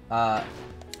 I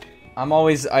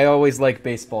always like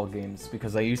baseball games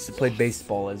because I used to play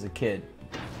baseball as a kid.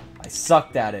 I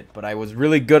sucked at it, but I was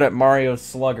really good at Mario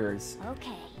Sluggers.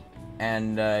 Okay.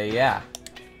 And, yeah.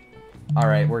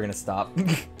 Alright, we're gonna stop.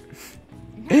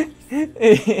 We're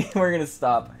gonna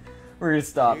stop. We're gonna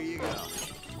stop. Here you go.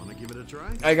 Wanna give it a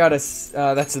try? I gotta,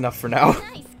 that's enough for now.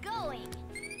 Nice going.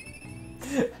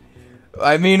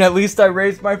 I mean, at least I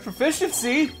raised my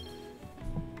proficiency.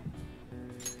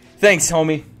 Thanks,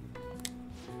 homie.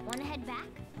 Wanna head back?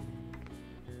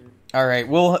 Alright,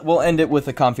 we'll end it with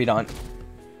a confidant.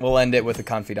 We'll end it with a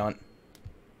confidant.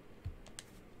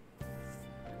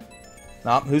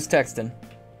 Who's texting?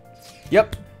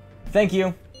 Yep. Thank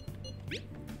you.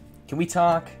 Can we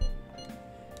talk?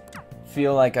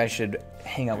 Feel like I should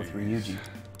hang out with Ryuji.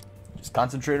 Just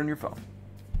concentrate on your phone.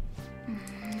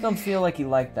 Don't feel like you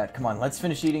like that. Come on, let's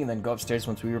finish eating and then go upstairs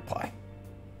once we reply.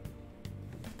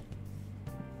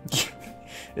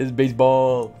 It's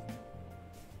baseball.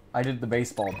 I did the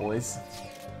baseball, boys.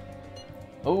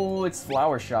 Oh, it's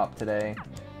flower shop today.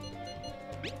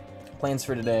 Plans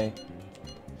for today.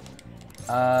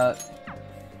 Hang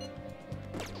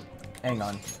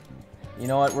on. You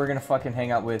know what? We're gonna fucking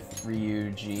hang out with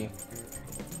Ryuji.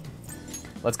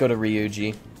 Let's go to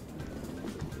Ryuji.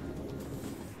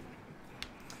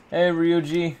 Hey,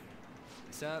 Ryuji.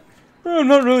 What's up? I'm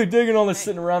not really digging all this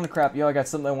sitting around the crap. Yo, I got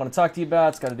something I want to talk to you about.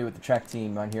 It's got to do with the track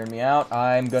team. Mind hearing me out?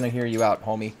 I'm gonna hear you out,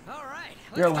 homie. All right.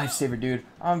 You're a lifesaver, dude.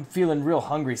 I'm feeling real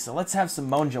hungry, so let's have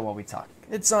some Monjo while we talk.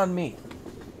 It's on me.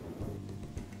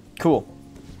 Cool.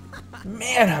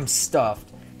 Man, I'm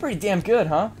stuffed. Pretty damn good,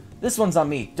 huh? This one's on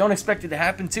me. Don't expect it to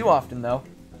happen too often, though.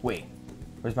 Wait,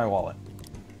 where's my wallet?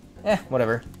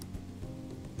 Whatever.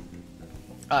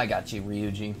 I got you,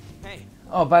 Ryuji. Hey.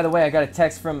 Oh, by the way, I got a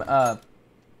text from,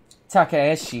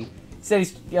 Takahashi. He said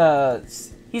he's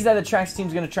that the tracks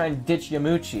team's gonna try and ditch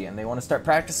Yamuchi, and they want to start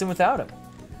practicing without him.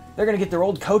 They're gonna get their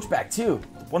old coach back, too.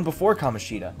 The one before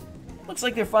Kamoshida. Looks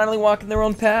like they're finally walking their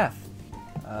own path.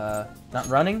 Not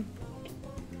running?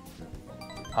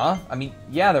 Huh? I mean,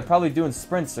 yeah, they're probably doing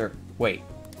sprints or... Wait.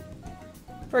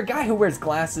 For a guy who wears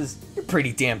glasses, you're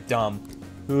pretty damn dumb.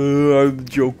 I'm a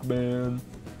joke, man.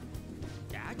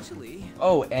 Actually.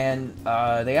 Oh, and,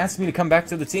 they asked me to come back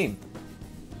to the team.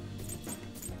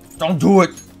 Don't do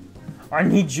it! I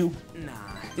need you. Nah.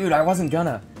 Dude, I wasn't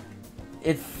gonna.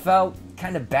 It felt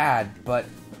kind of bad, but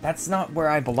that's not where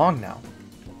I belong now.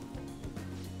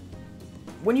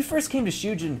 When you first came to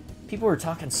Shujin, people were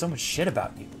talking so much shit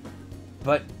about you.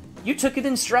 But you took it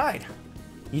in stride.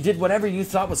 You did whatever you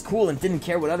thought was cool and didn't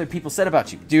care what other people said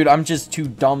about you. Dude, I'm just too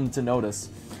dumb to notice.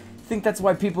 I think that's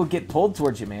why people get pulled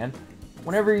towards you, man.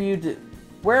 Wherever you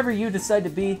decide to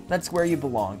be, that's where you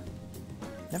belong.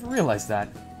 Never realized that.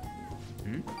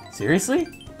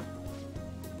 Seriously?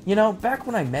 You know, back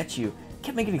when I met you, I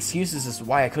kept making excuses as to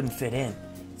why I couldn't fit in.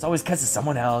 It's always because of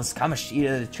someone else,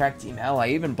 Kamoshida, the track team, hell, I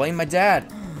even blamed my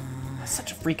dad. I'm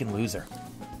such a freaking loser.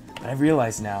 But I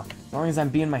realize now, as long as I'm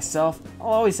being myself, I'll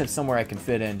always have somewhere I can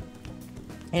fit in.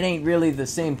 It ain't really the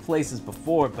same place as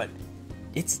before, but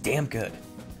it's damn good.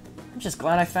 I'm just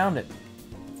glad I found it.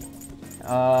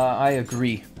 I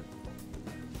agree.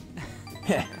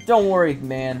 Don't worry,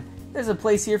 man. There's a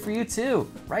place here for you too,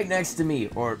 right next to me,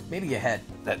 or maybe ahead.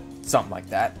 Something like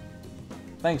that.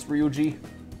 Thanks, Ryuji.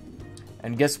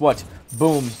 And guess what?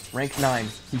 Boom, rank 9.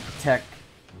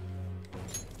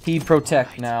 He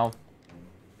protect now.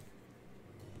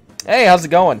 Hey, how's it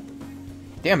going?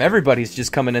 Damn, everybody's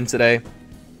just coming in today.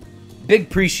 Big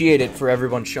appreciate it for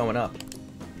everyone showing up.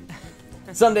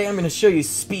 Someday I'm gonna show you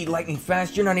speed lightning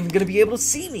fast, you're not even gonna be able to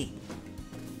see me.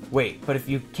 Wait, but if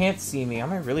you can't see me,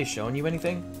 am I really showing you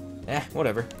anything?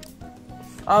 Whatever.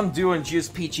 I'm doing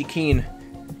just peachy keen.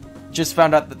 Just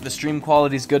found out that the stream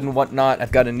quality's good and whatnot.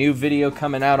 I've got a new video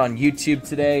coming out on YouTube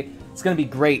today. It's gonna be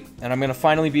great, and I'm gonna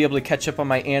finally be able to catch up on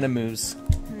my animus.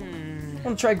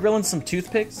 Wanna try grilling some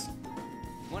toothpicks?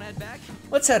 Wanna head back?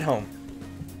 Let's head home.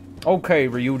 Okay,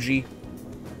 Ryuji.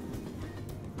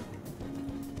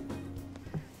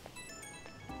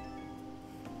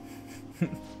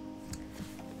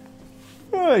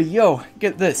 Yo,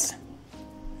 get this.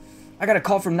 I got a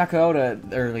call from Nakaoda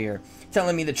earlier,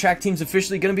 telling me the track team's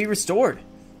officially gonna be restored.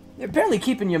 They're apparently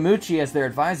keeping Yamuchi as their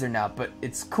advisor now, but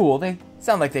it's cool. They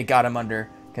sound like they got him under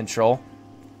control.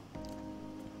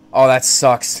 Oh, that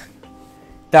sucks.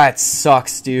 That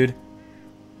sucks, dude.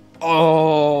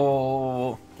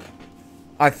 Oh,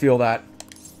 I feel that.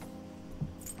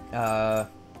 Got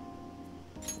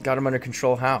him under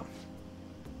control how?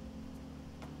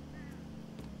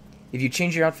 If you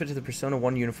change your outfit to the Persona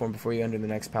 1 uniform before you enter the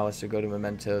next palace or go to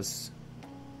Mementos,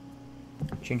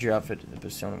 change your outfit to the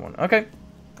Persona 1. Okay,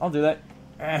 I'll do that.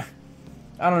 I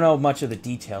don't know much of the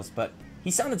details, but he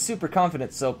sounded super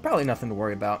confident, so probably nothing to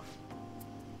worry about.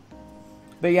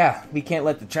 But yeah, we can't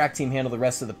let the track team handle the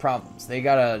rest of the problems. They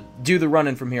gotta do the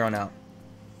running from here on out.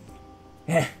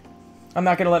 I'm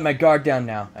not gonna let my guard down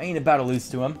now. I ain't about to lose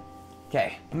to him.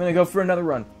 Okay, I'm gonna go for another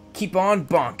run. Keep on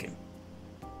bonking.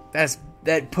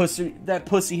 That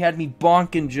pussy had me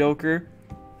bonking, Joker.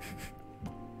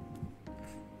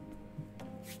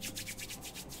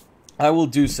 I will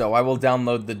do so. I will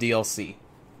download the DLC.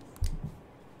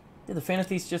 Did the Phantom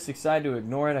Thieves just decide to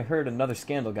ignore it? I heard another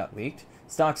scandal got leaked.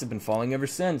 Stocks have been falling ever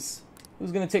since.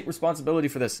 Who's gonna take responsibility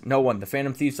for this? No one. The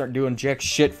Phantom Thieves aren't doing jack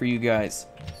shit for you guys.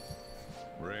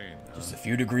 Rain. Just a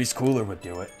few degrees cooler would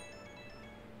do it.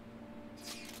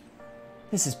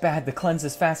 This is bad. The cleanse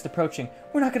is fast approaching.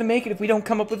 We're not gonna make it if we don't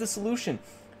come up with a solution.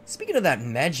 Speaking of that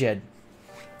Medjed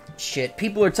shit,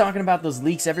 people are talking about those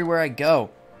leaks everywhere I go.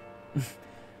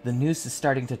 The noose is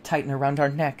starting to tighten around our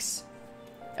necks.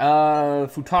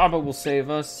 Futaba will save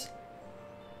us.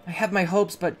 I have my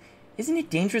hopes, but isn't it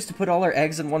dangerous to put all our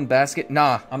eggs in one basket?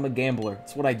 Nah, I'm a gambler.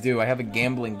 It's what I do. I have a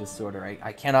gambling disorder.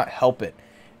 I cannot help it.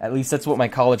 At least that's what my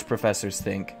college professors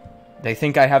think. They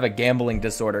think I have a gambling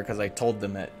disorder because I told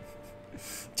them it.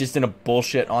 Just in a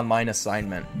bullshit online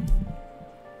assignment.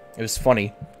 It was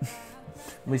funny.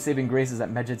 Only saving grace is that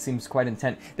Medjed seems quite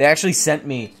intent. They actually sent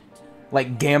me,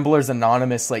 like, Gamblers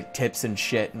Anonymous, like, tips and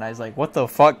shit. And I was like, what the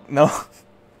fuck? No.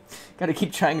 Gotta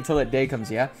keep trying until that day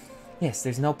comes, yeah? Yes,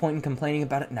 there's no point in complaining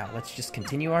about it now. Let's just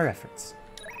continue our efforts.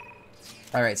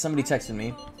 Alright, somebody texted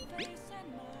me.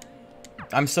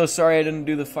 I'm so sorry I didn't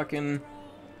do the fucking...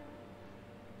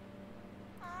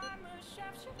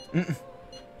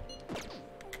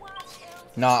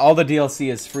 Nah, all the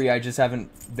DLC is free. I just haven't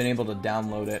been able to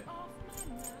download it.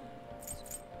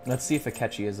 Let's see if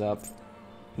Akechi is up.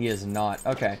 He is not.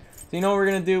 Okay. So you know what we're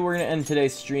going to do? We're going to end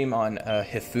today's stream on a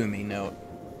Hifumi note.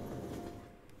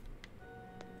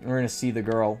 We're going to see the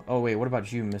girl. Oh, wait. What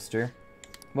about you, mister?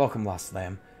 Welcome, lost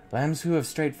lamb. Lambs who have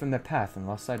strayed from their path and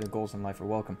lost sight of goals in life are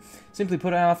welcome. Simply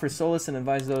put out for solace and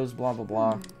advise those, blah, blah,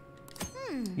 blah.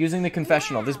 Using the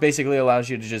confessional. This basically allows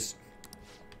you to just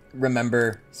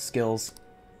remember skills.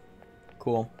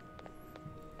 Cool.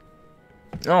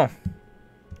 Oh.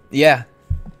 Yeah.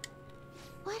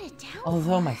 What a downpour.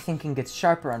 Although my thinking gets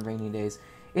sharper on rainy days,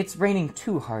 it's raining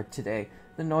too hard today.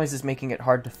 The noise is making it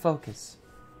hard to focus.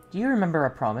 Do you remember our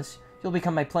promise? You'll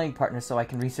become my playing partner so I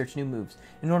can research new moves.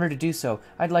 In order to do so,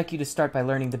 I'd like you to start by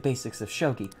learning the basics of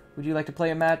shogi. Would you like to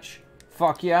play a match?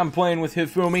 Fuck yeah, I'm playing with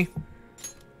Hifumi.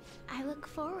 I look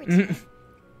forward to it.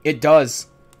 It does.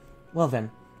 Well then,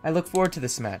 I look forward to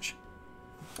this match.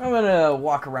 I'm gonna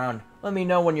walk around. Let me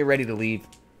know when you're ready to leave.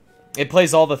 It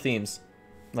plays all the themes.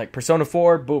 Like Persona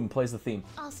 4, boom, plays the theme.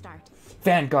 I'll start.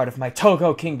 Vanguard of my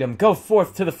Togo kingdom, go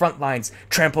forth to the front lines.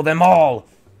 Trample them all.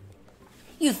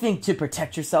 You think to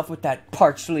protect yourself with that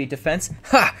partially defense?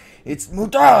 Ha! It's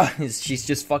Muda! She's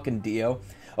just fucking Dio.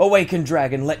 Awaken,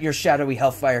 dragon, let your shadowy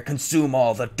hellfire consume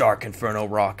all the dark inferno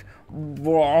rock.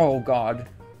 Oh, God.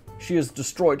 She has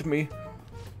destroyed me.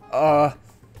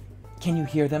 Can you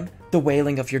hear them? The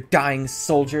wailing of your dying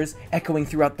soldiers echoing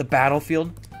throughout the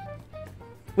battlefield?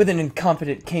 With an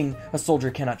incompetent king, a soldier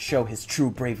cannot show his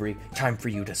true bravery. Time for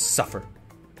you to suffer.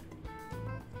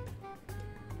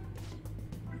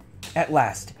 At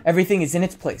last, everything is in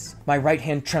its place. My right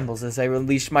hand trembles as I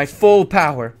release my full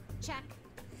power. Check.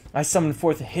 I summon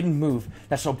forth a hidden move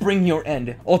that shall bring your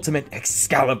end. Ultimate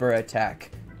Excalibur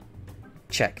attack.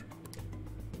 Check.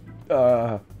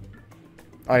 I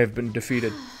have been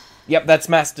defeated. Yep, that's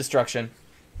mass destruction.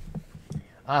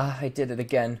 I did it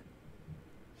again.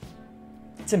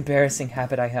 It's an embarrassing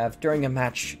habit I have. During a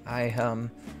match, I,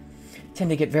 tend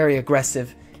to get very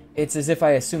aggressive. It's as if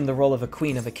I assume the role of a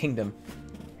queen of a kingdom.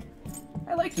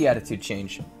 I like the attitude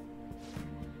change.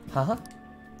 Huh?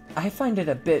 I find it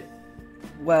a bit...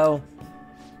 well...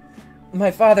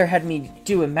 My father had me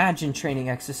do imagine training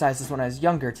exercises when I was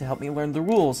younger to help me learn the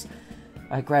rules.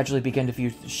 I gradually began to view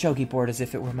the shogi board as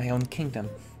if it were my own kingdom.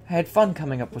 I had fun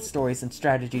coming up with stories and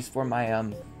strategies for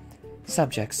my,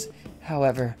 subjects.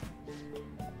 However...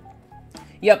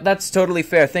 Yep, that's totally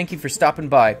fair. Thank you for stopping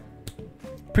by.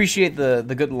 Appreciate the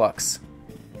good lucks.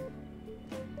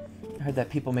 I heard that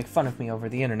people make fun of me over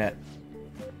the internet.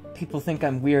 People think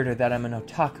I'm weird or that I'm an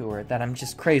otaku or that I'm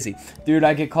just crazy. Dude,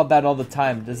 I get called that all the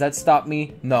time. Does that stop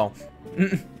me? No.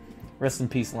 Rest in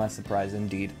peace, last surprise,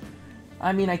 indeed.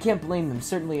 I mean, I can't blame them.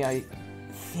 Certainly, I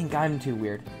think I'm too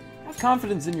weird. Have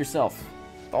confidence in yourself.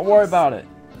 Don't worry about it.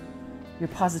 Your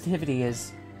positivity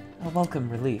is a welcome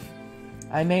relief.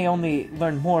 I may only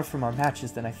learn more from our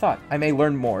matches than I thought. I may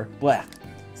learn more. Blah.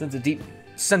 Sends a deep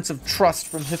sense of trust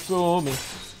from Hifumi.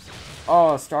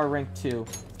 Oh, star rank 2.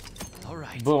 All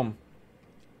right. Boom.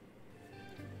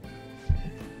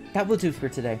 That will do for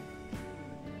today.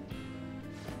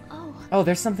 Oh,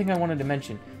 there's something I wanted to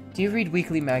mention. Do you read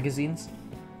weekly magazines?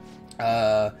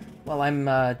 Well,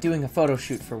 I'm doing a photo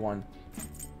shoot for one.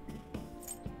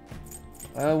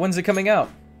 When's it coming out?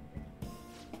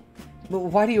 Well,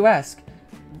 why do you ask?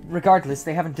 Regardless,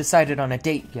 they haven't decided on a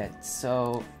date yet,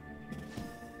 so...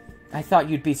 I thought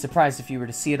you'd be surprised if you were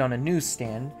to see it on a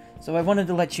newsstand, so I wanted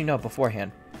to let you know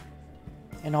beforehand.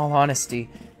 In all honesty,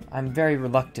 I'm very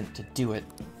reluctant to do it.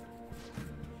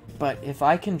 But if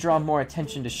I can draw more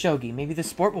attention to shogi, maybe the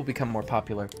sport will become more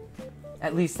popular.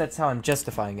 At least that's how I'm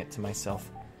justifying it to myself.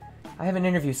 I have an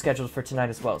interview scheduled for tonight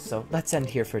as well, so let's end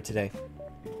here for today.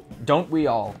 Don't we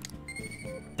all?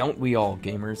 Don't we all,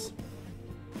 gamers?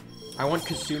 I want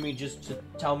Kasumi just to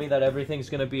tell me that everything's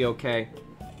gonna be okay.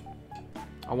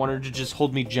 I want her to just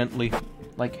hold me gently,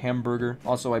 like Hamburger.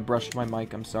 Also, I brushed my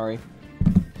mic, I'm sorry.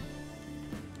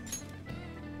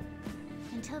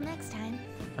 Until next time.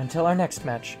 Until our next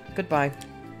match. Goodbye.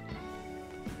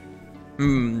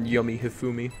 Yummy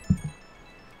Hifumi.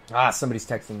 Ah, somebody's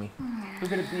texting me. Who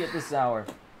could it be at this hour?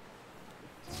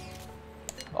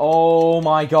 Oh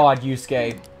my god,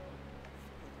 Yusuke.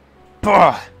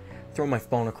 Bah! Throw my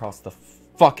phone across the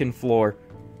fucking floor.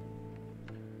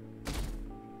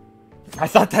 I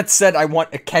thought that said I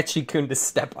want Akechi-kun to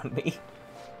step on me.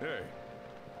 Hey.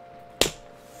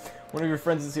 One of your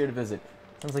friends is here to visit.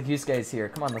 Sounds like Yusuke is here.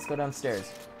 Come on, let's go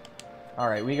downstairs.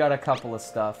 Alright, we got a couple of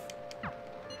stuff.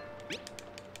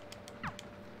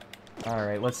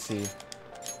 Alright, let's see.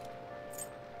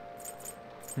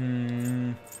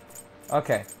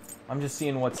 Okay. I'm just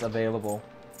seeing what's available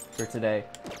for today.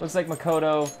 Looks like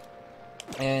Makoto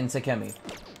and Takemi.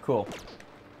 Cool.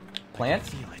 Plant?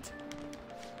 Feel it.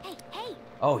 Hey, hey!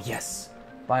 Oh, yes.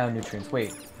 Bionutrients.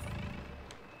 Wait.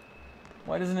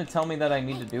 Why doesn't it tell me that I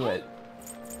need to do it?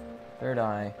 Third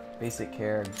eye. Basic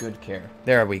care. Good care.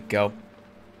 There we go.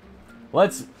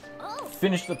 Let's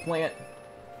finish the plant.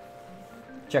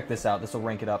 Check this out. This will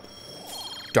rank it up.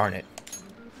 Darn it.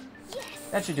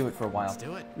 That should do it for a while. Let's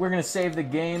do it. We're going to save the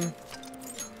game.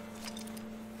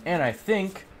 And I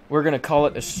think we're going to call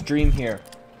it a stream here.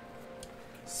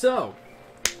 So,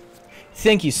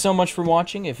 thank you so much for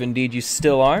watching, if indeed you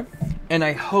still are. And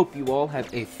I hope you all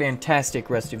have a fantastic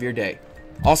rest of your day.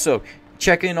 Also,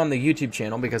 check in on the YouTube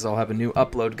channel because I'll have a new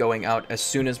upload going out as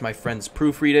soon as my friends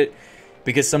proofread it.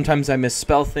 Because sometimes I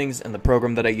misspell things and the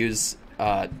program that I use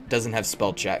doesn't have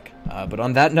spell check. But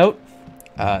on that note,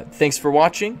 thanks for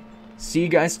watching. See you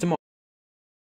guys tomorrow.